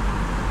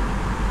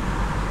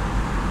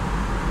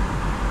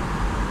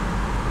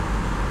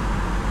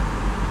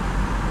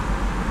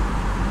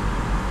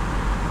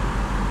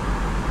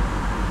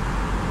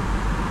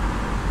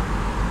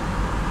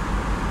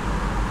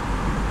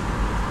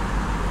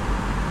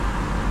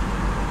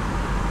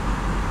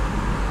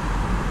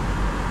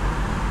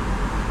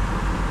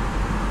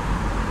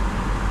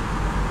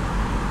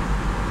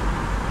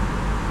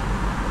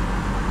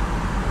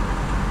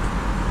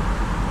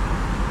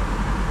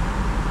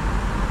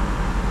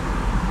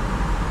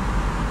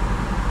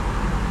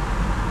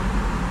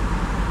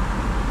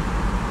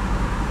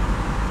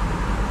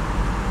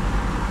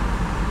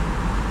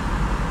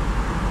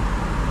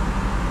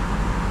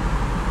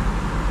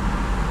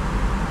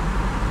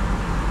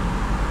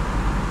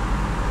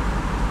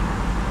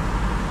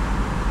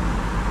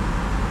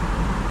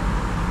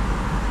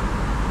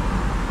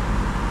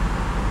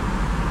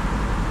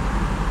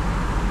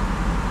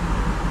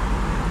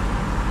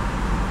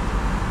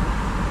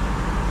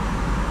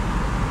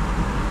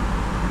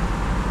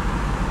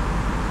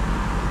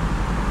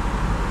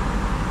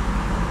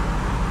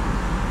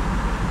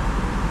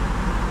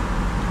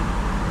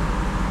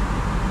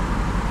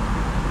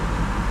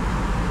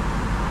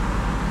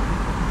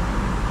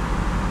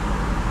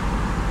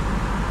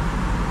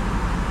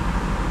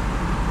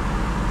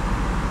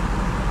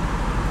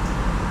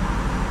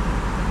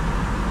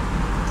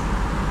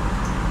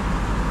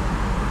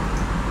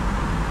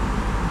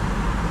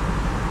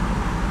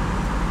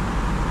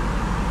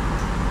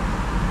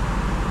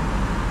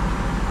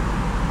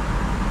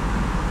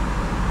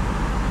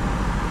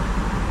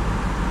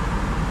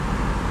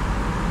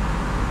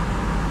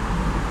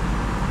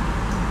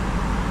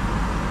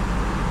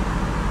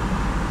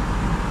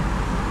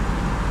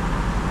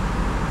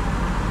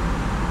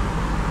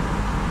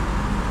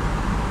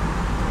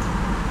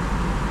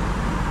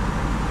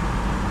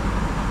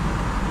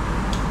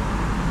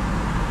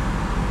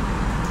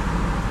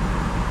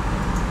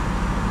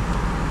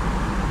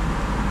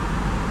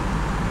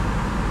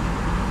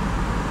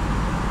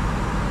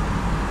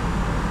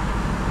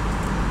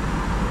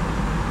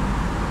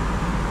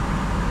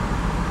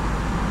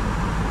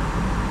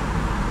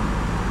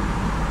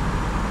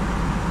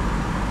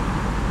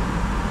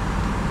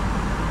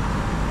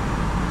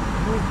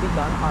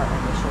 begun our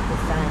initial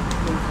descent.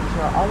 Please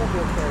ensure all of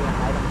your carry-on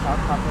items are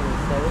properly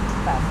stowed,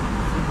 fastened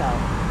to seatbelt.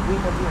 We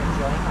hope you're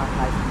enjoying our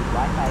high-speed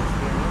Wi-Fi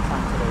experience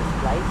on today's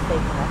flight. Stay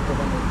connected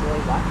and enjoy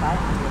Wi-Fi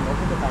on your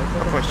mobile devices.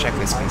 Of course,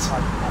 checklist, please.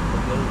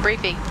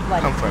 Briefing.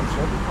 Confirm.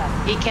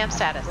 ECAM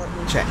status.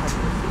 Check.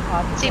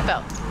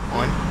 Seatbelt.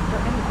 On.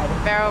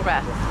 Barrel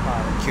rest.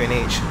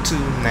 QNH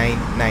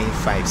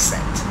 2995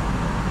 set.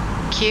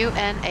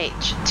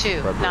 QNH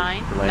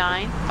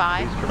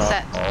 2995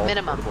 set.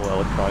 Minimum.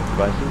 Portable electronic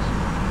devices.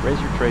 Raise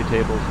your tray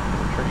tables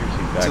and turn your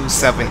seat back.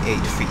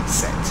 278 feet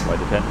set. Flight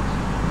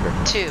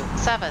attendants.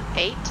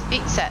 278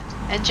 feet set.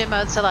 Engine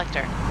mode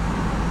selector.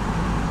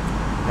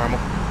 Normal.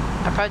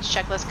 Approach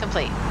checklist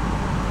complete.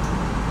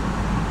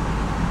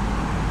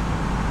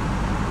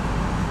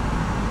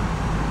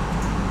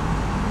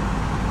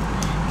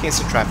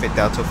 Kingston traffic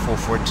Delta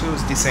 442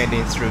 is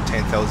descending through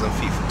 10,000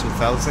 feet for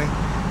 2,000.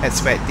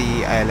 Expect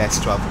the ILS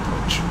 12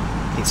 approach.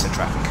 Kingston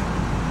traffic.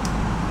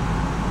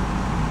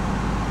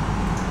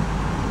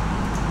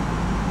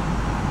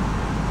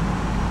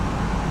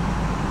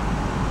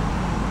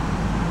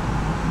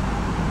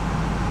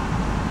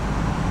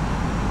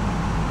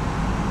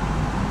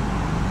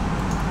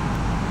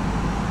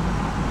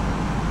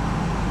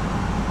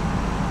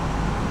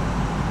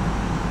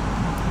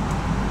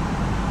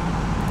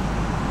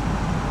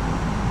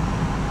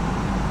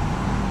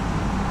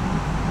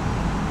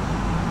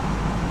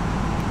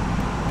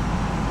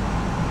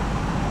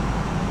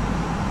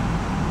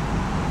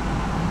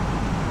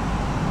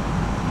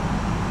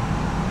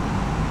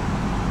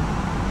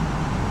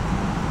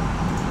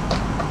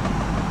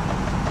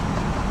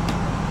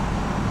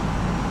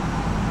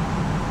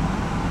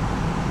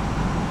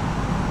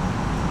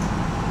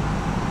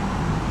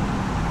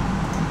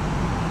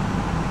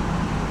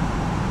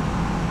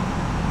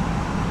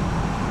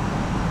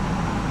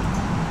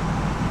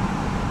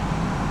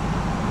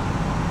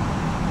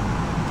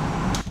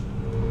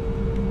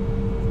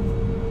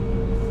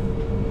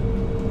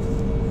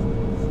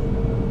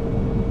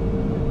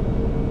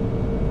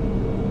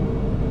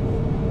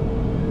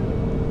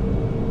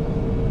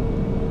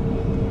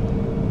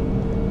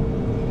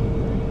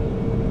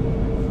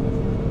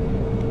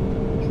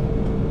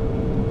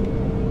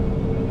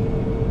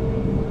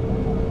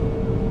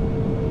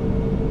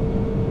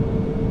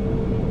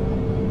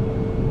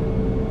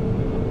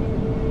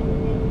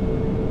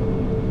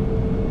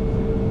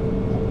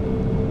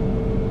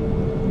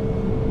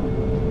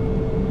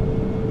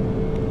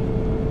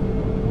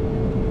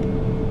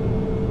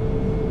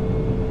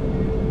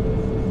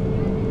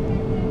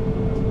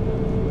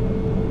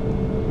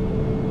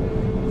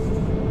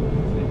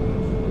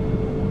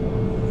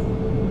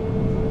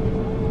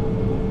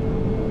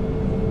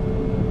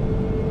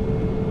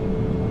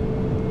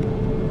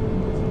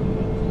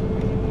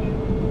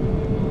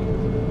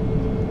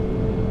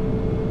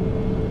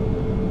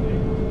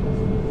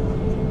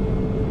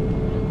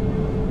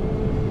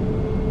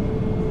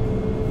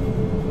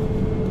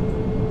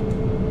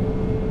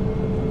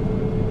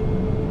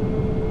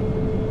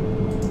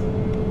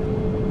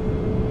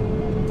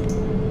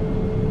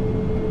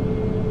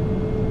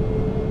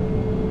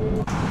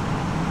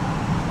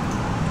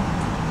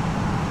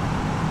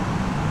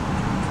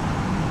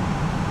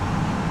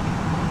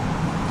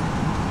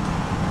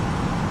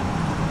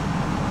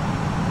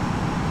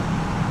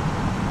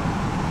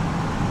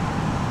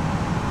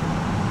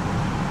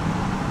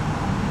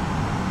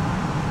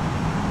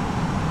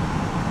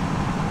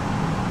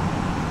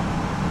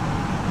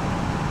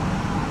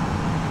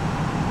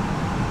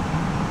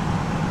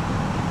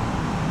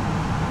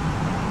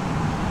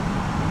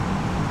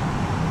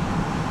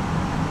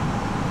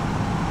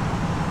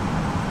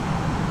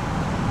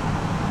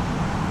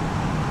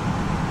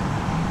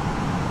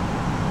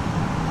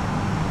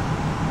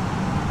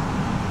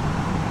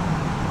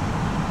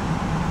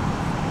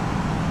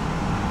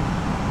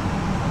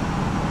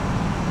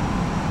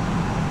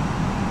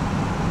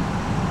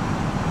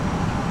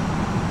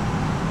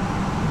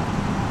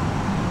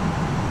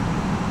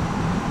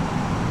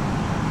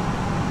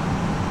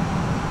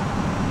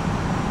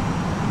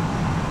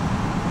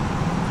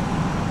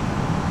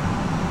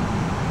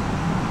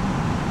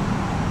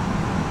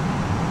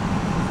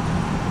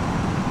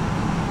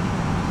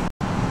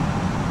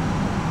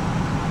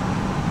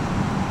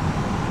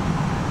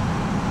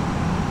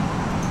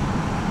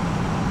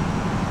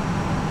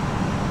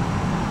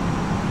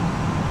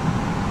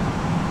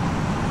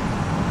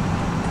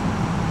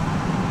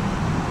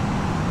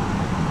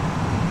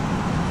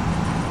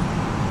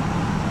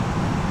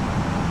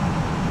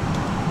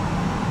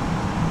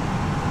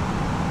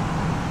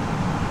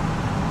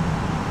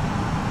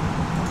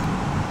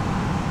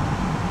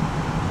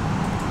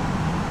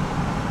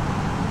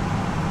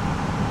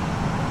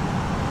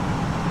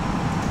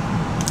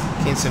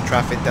 Kingston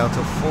traffic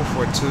Delta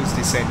 442 is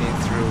descending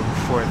through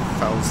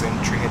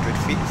 4,300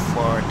 feet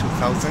for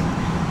 2,000.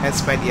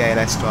 Heads by the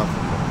ILS 12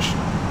 approach.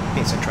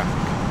 Kingston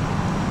traffic.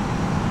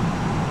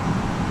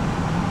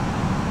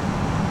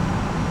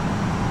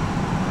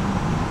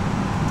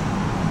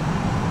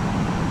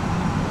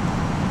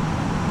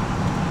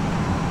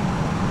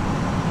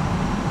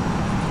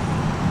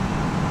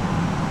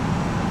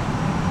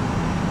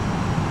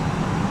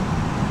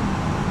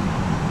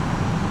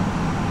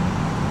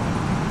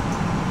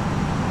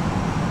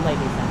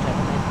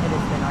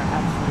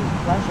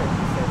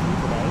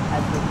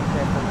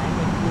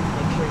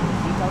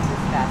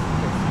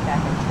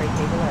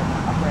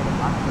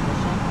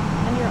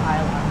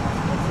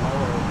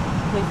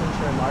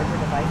 larger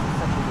devices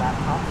such as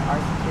laptops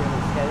are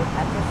securely stowed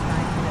at this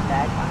time in a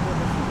bag under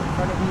the seat in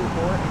front of you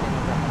or in an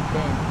overhead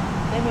bin.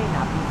 They may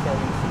not be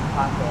stowed in seat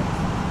pockets.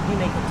 You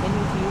may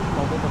continue to use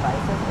mobile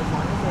devices as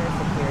long as they are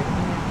secured in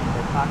your hand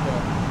or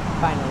pocket.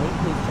 Finally,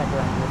 please check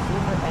around your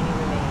seat for any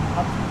remaining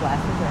cups,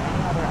 glasses, or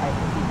any other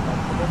items you'd like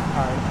to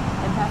discard,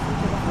 and pass them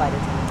to the flight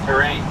attendant.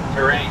 Terrain.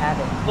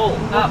 Pull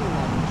up. We will be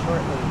landing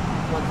shortly.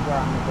 Once we're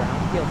on the ground,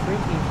 feel free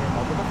to use your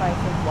mobile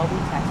devices while we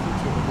taxi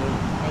to the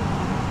gate. Thank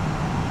you.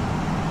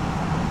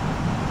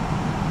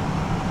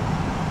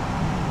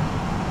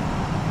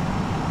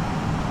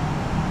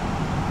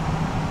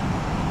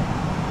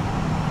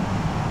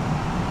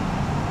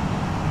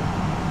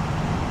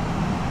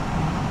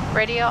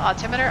 Radio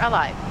altimeter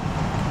alive.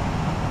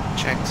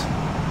 Checked.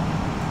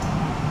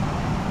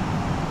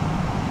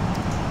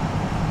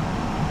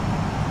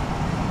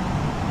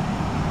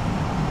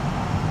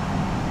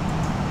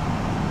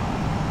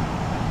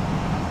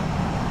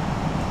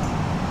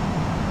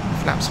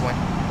 Flaps 1.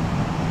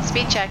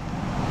 Speed check.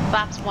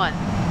 Flaps 1.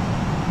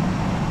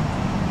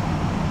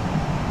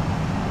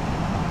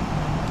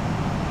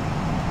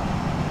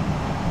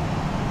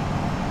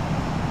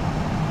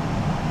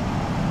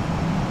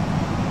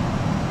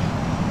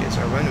 Here's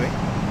our runway.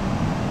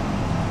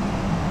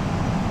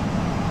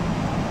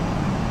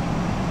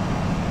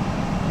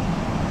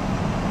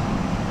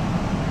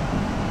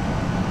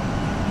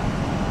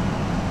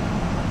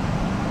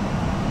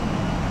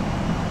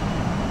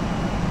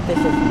 This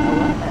is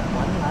Noah at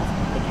 1 left.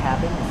 The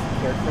cabin is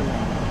secured for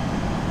landing.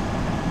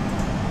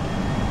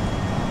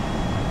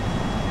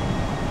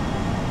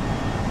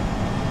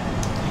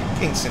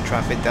 Kingston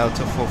traffic,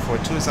 Delta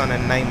 442 is on a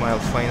 9-mile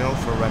final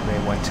for runway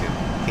 12.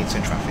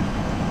 Kingston traffic.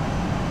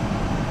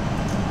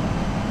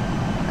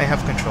 I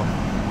have control.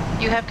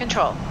 You have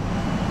control.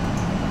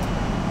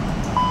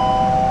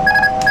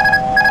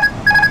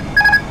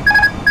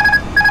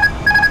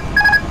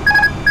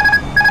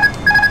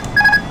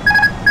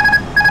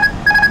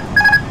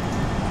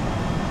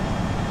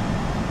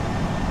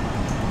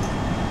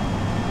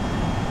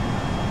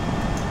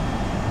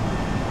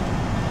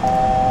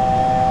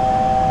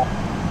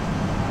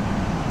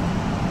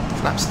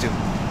 Flaps 2.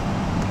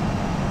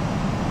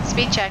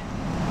 Speed check.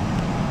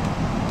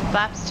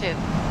 Flaps 2.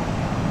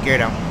 Gear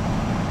down.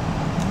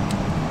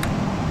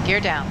 Gear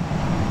down.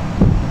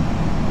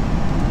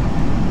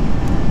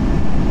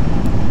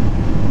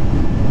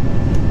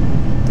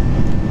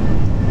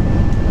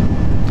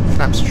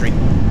 Flaps 3.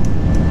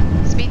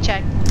 Speed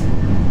check.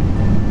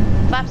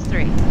 Flaps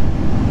 3.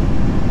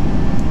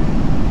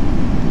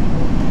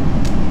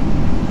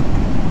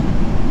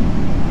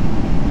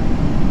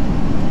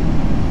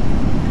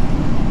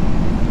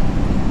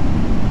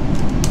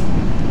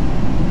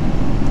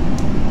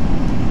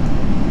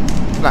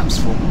 Flaps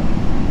full.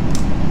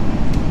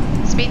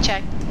 Speed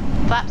check.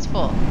 Flaps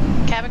full.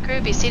 Cabin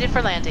crew be seated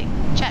for landing.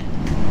 Check.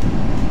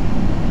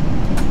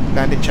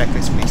 Landing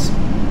checklist, please.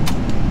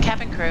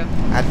 Cabin crew.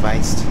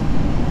 Advised.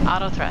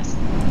 Auto thrust.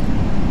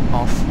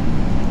 Off.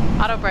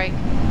 Auto brake.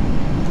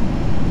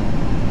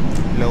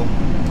 Low.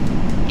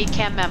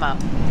 ECAM memo.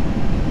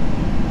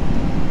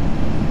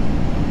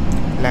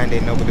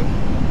 Landing, no blue.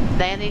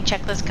 Landing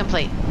checklist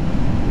complete.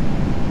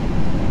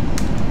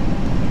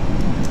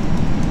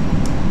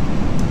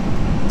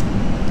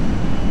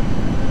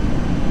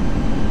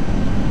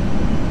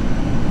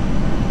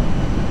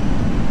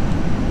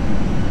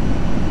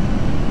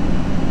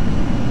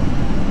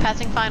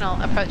 Passing final,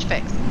 approach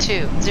fix,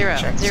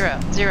 2000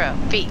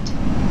 feet.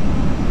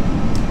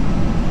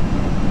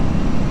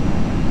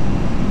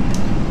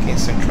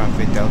 Kingston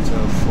traffic,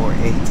 Delta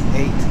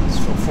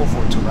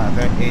 442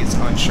 rather, is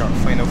on sharp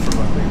final for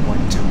runway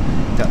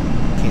 12. The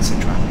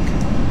Kingston traffic.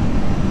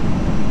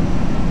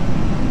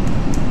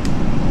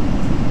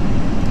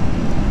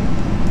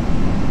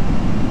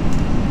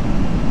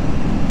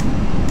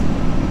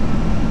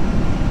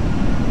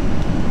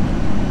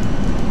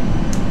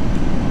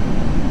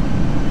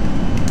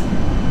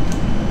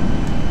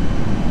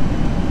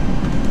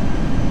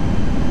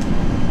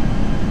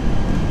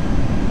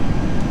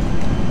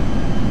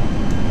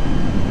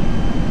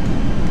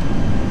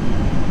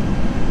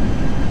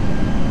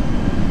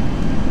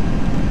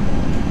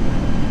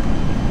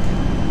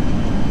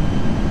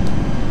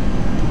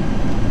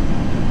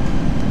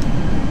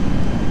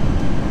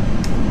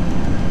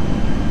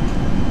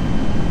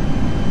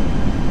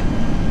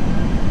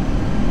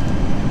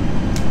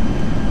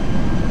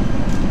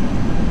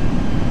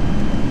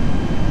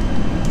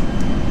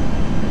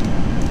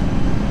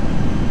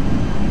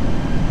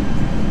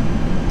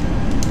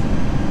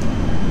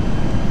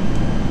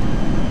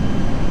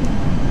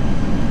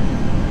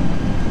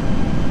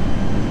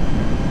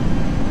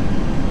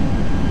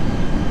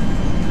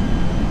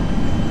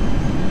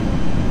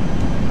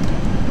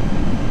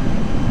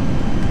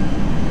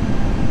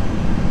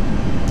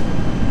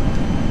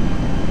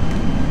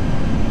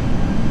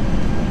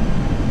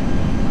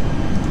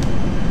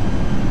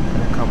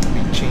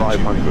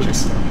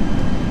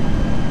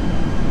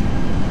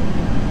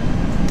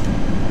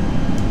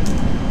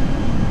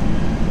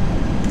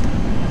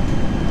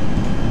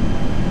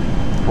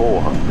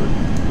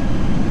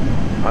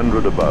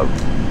 200 above.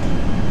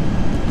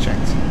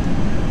 Checked.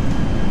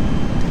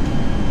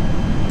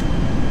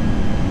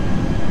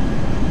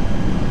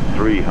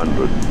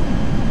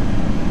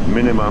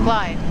 Minimum.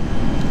 Glide.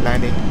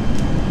 Landing.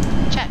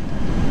 Check.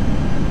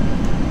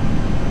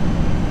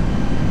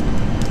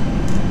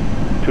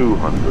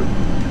 200.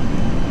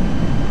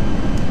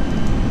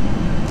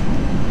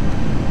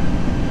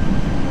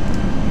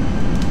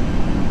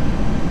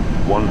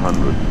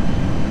 100.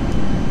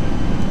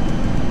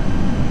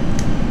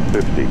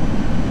 50.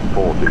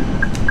 40.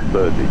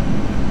 30.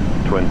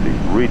 20.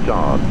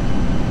 Retard.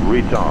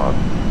 Retard.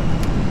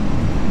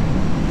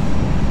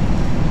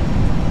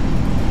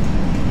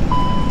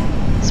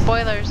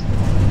 Spoilers.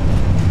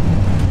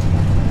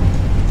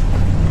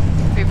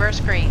 Reverse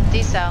green.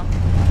 Decel.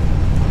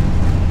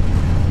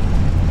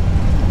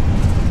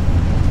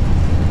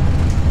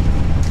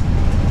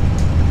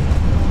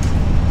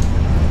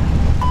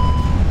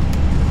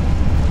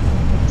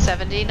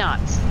 $70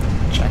 knots.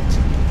 Checked.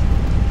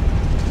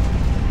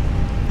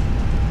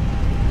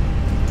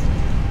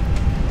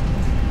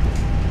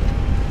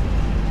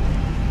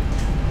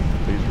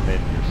 Please remain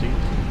in your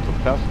seats until the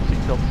fasten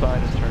seatbelt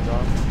sign is turned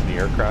on and the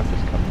aircraft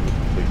is coming to a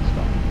complete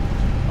stop.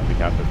 On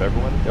behalf of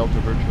everyone at Delta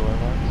Virtual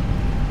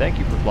Airlines, thank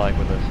you for flying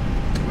with us.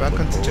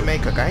 Welcome to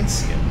Jamaica,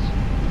 guys. Again.